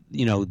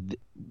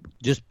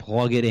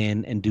plug it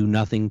in and do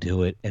nothing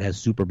to it. It has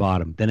super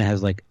bottom. Then it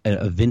has like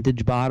a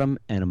vintage bottom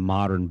and a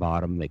modern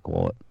bottom, they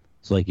call it.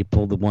 So like you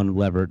pull the one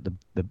lever,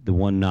 the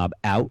one knob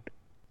out,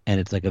 and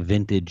it's like a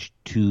vintage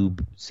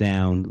tube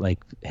sound, like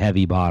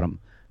heavy bottom.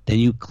 Then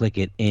you click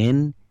it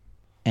in,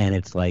 and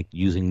it's like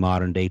using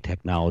modern day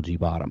technology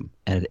bottom,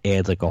 and it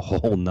adds like a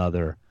whole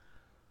nother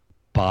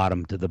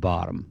bottom to the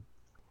bottom,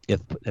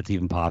 if that's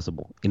even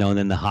possible. And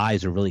then the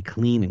highs are really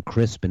clean and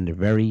crisp, and they're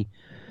very,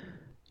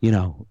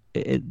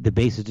 the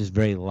bass is just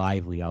very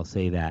lively, I'll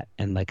say that.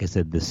 And like I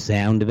said, the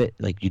sound of it,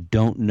 like you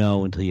don't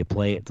know until you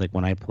play it. It's like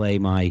when I play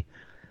my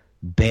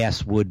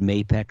Basswood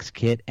Mapex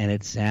kit, and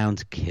it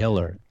sounds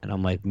killer. And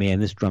I'm like, man,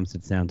 this drum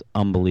set sounds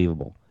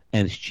unbelievable,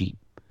 and it's cheap.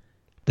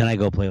 Then I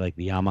go play like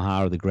the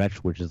Yamaha or the Gretsch,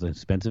 which is an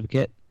expensive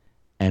kit,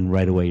 and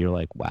right away you're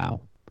like, wow,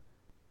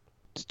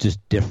 it's just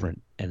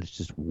different. And it's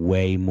just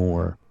way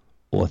more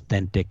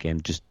authentic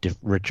and just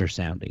richer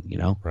sounding,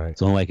 Right. It's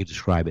the only way I could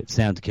describe it.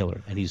 Sounds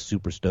killer, and he's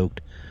super stoked.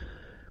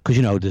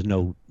 because there's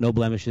no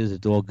blemishes.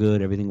 It's all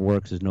good. Everything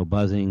works. There's no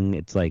buzzing.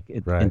 It's like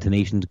Right.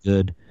 intonation's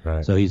good.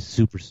 Right. So he's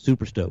super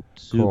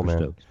stoked. Cool, man.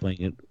 Stoked.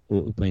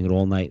 He's playing it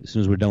all night. As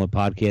soon as we're done with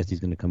podcast, he's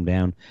going to come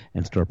down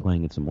and start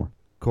playing it some more.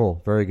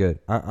 Cool, very good.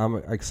 I'm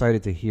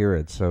excited to hear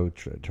it. So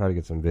try to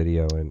get some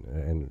video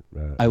and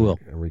I will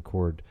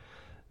record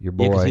your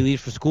boy. Yeah, because he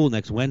leaves for school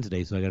next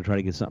Wednesday, so I got to try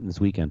to get something this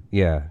weekend.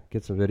 Yeah,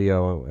 get some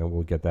video and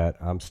we'll get that.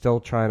 I'm still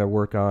trying to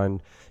work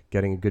on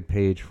getting a good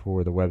page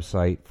for the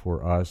website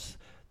for us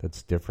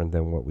that's different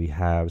than what we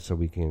have, so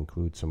we can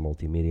include some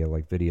multimedia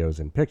like videos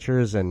and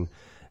pictures and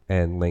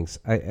links.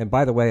 And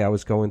by the way, I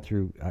was going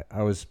through.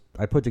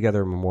 I put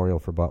together a memorial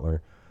for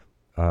Butler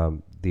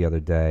the other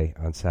day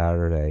on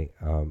Saturday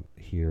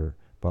here.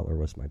 Butler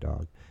was my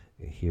dog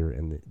here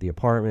in the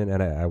apartment,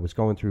 and I was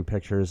going through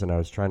pictures, and I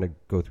was trying to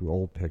go through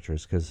old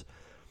pictures because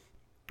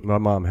my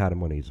mom had him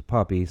when he was a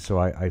puppy, so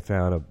I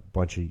found a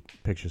bunch of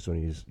pictures when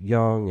he was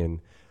young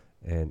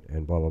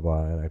and blah, blah,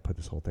 blah, and I put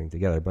this whole thing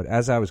together. But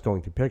as I was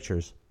going through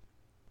pictures,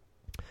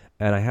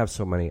 and I have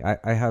so many,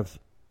 I have,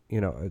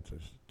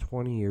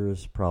 20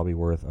 years probably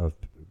worth of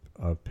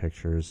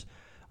pictures.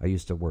 I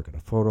used to work at a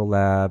photo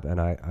lab,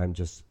 and I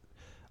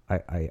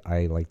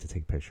like to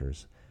take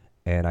pictures.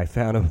 And I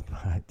found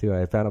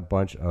a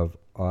bunch of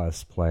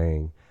us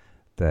playing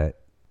that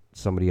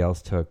somebody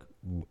else took,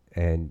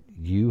 and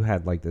you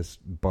had like this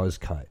buzz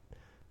cut,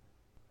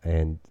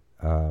 and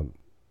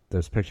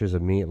there's pictures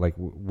of me like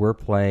we're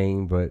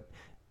playing, but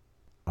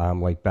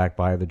I'm like back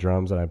by the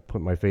drums, and I put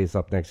my face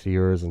up next to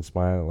yours and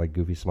smile, like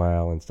goofy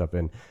smile and stuff.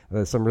 And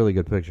there's some really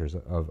good pictures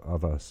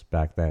of us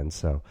back then.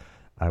 So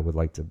I would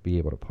like to be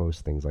able to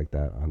post things like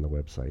that on the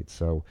website.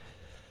 So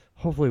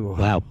hopefully we'll.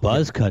 Wow,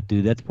 buzz cut,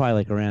 dude. That's probably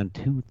like around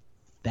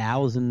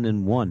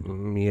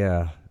 2001.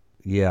 Yeah.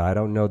 I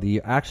don't know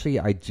actually,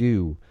 I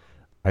do.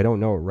 I don't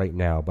know it right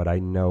now, but I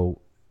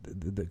know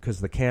because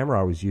the camera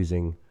I was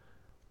using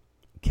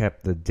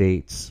kept the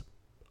dates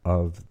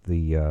of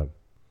the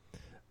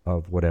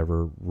of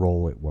whatever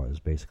roll it was.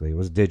 Basically, it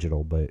was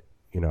digital, but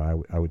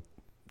I would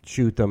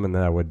shoot them and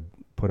then I would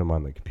put them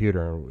on the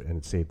computer and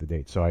it saved the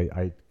date. So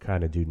I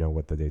kind of do know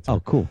what the dates are.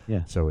 Oh, cool.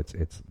 Yeah. So it's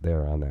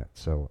there on that.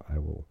 So I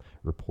will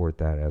report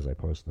that as I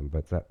post them.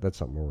 But that's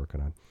something we're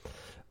working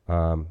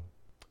on.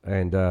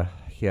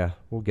 Yeah,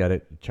 we'll get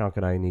it. Chunk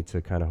and I need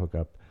to kind of hook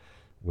up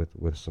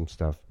with some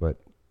stuff, but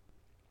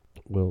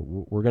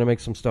we're going to make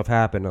some stuff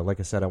happen. Like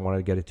I said, I want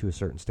to get it to a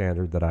certain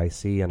standard that I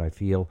see and I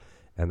feel,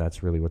 and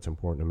that's really what's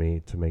important to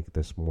me, to make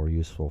this more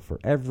useful for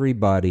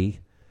everybody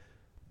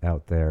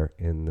out there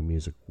in the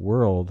music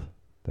world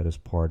that is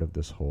part of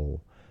this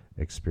whole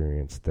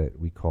experience that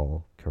we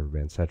call Cover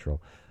Band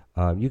Central.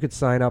 You could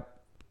sign up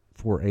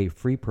for a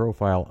free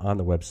profile on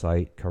the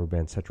website,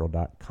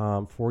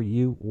 coverbandcentral.com, for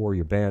you or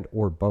your band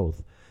or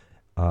both.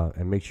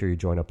 And make sure you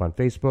join up on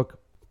Facebook.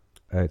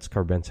 It's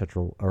Cover Band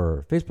Central,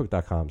 or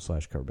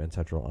facebook.com/Cover Band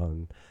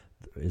Central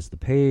is the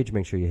page.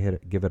 Make sure you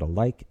give it a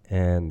like,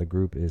 and the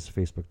group is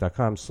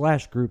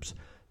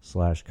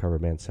facebook.com/groups/Cover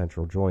Band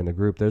Central. Join the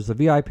group. There's the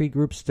VIP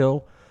group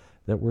still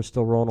that we're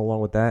still rolling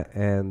along with that,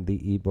 and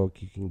the ebook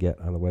you can get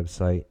on the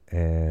website.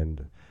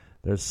 And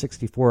there's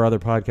 64 other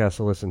podcasts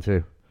to listen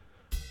to.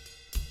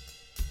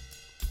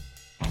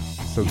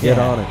 So get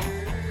on it.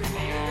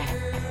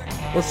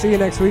 We'll see you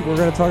next week. We're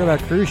going to talk about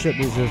cruise ship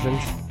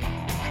musicians.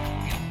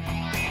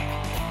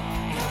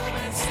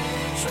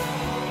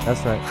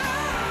 That's right.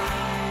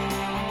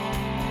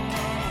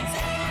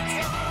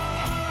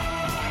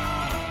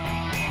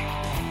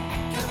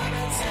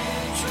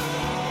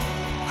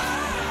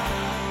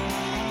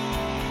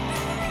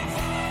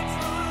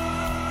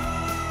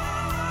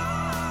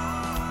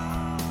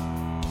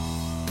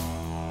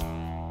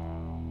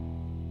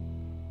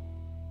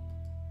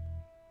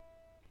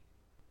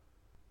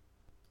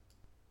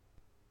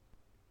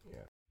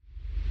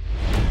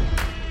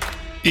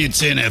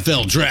 It's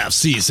NFL draft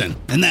season,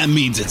 and that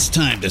means it's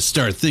time to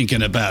start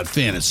thinking about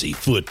fantasy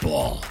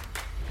football.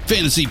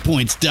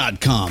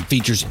 FantasyPoints.com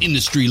features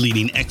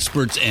industry-leading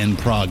experts and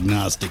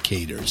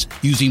prognosticators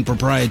using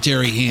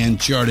proprietary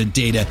hand-charted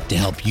data to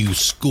help you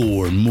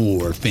score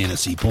more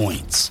fantasy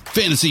points.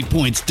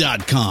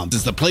 FantasyPoints.com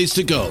is the place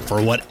to go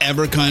for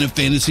whatever kind of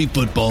fantasy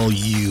football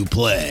you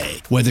play.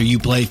 Whether you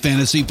play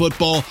fantasy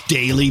football,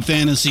 daily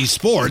fantasy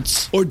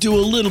sports, or do a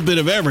little bit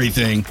of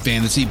everything,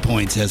 Fantasy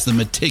Points has the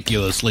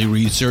meticulously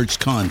researched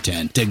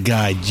content to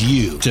guide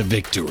you to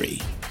victory.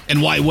 And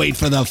why wait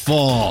for the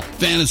fall?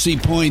 Fantasy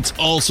Points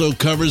also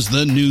covers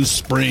the new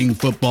spring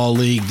football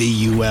league,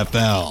 the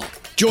UFL.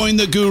 Join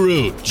the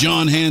guru,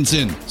 John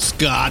Hansen,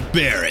 Scott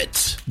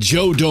Barrett,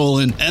 Joe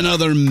Dolan, and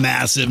other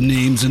massive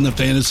names in the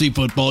fantasy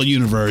football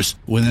universe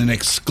with an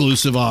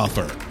exclusive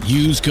offer.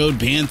 Use code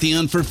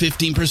Pantheon for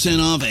 15%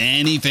 off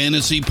any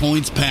Fantasy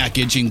Points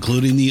package,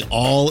 including the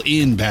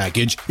all-in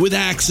package, with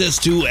access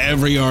to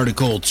every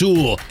article,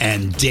 tool,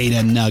 and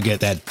data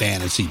nugget that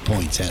Fantasy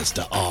Points has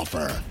to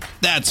offer.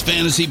 That's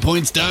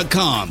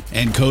FantasyPoints.com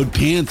and code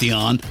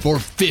Pantheon for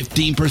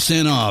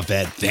 15% off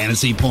at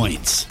Fantasy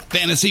Points.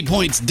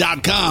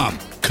 FantasyPoints.com,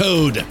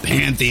 code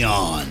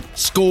Pantheon.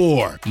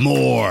 Score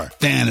more more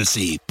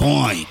fantasy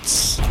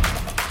points.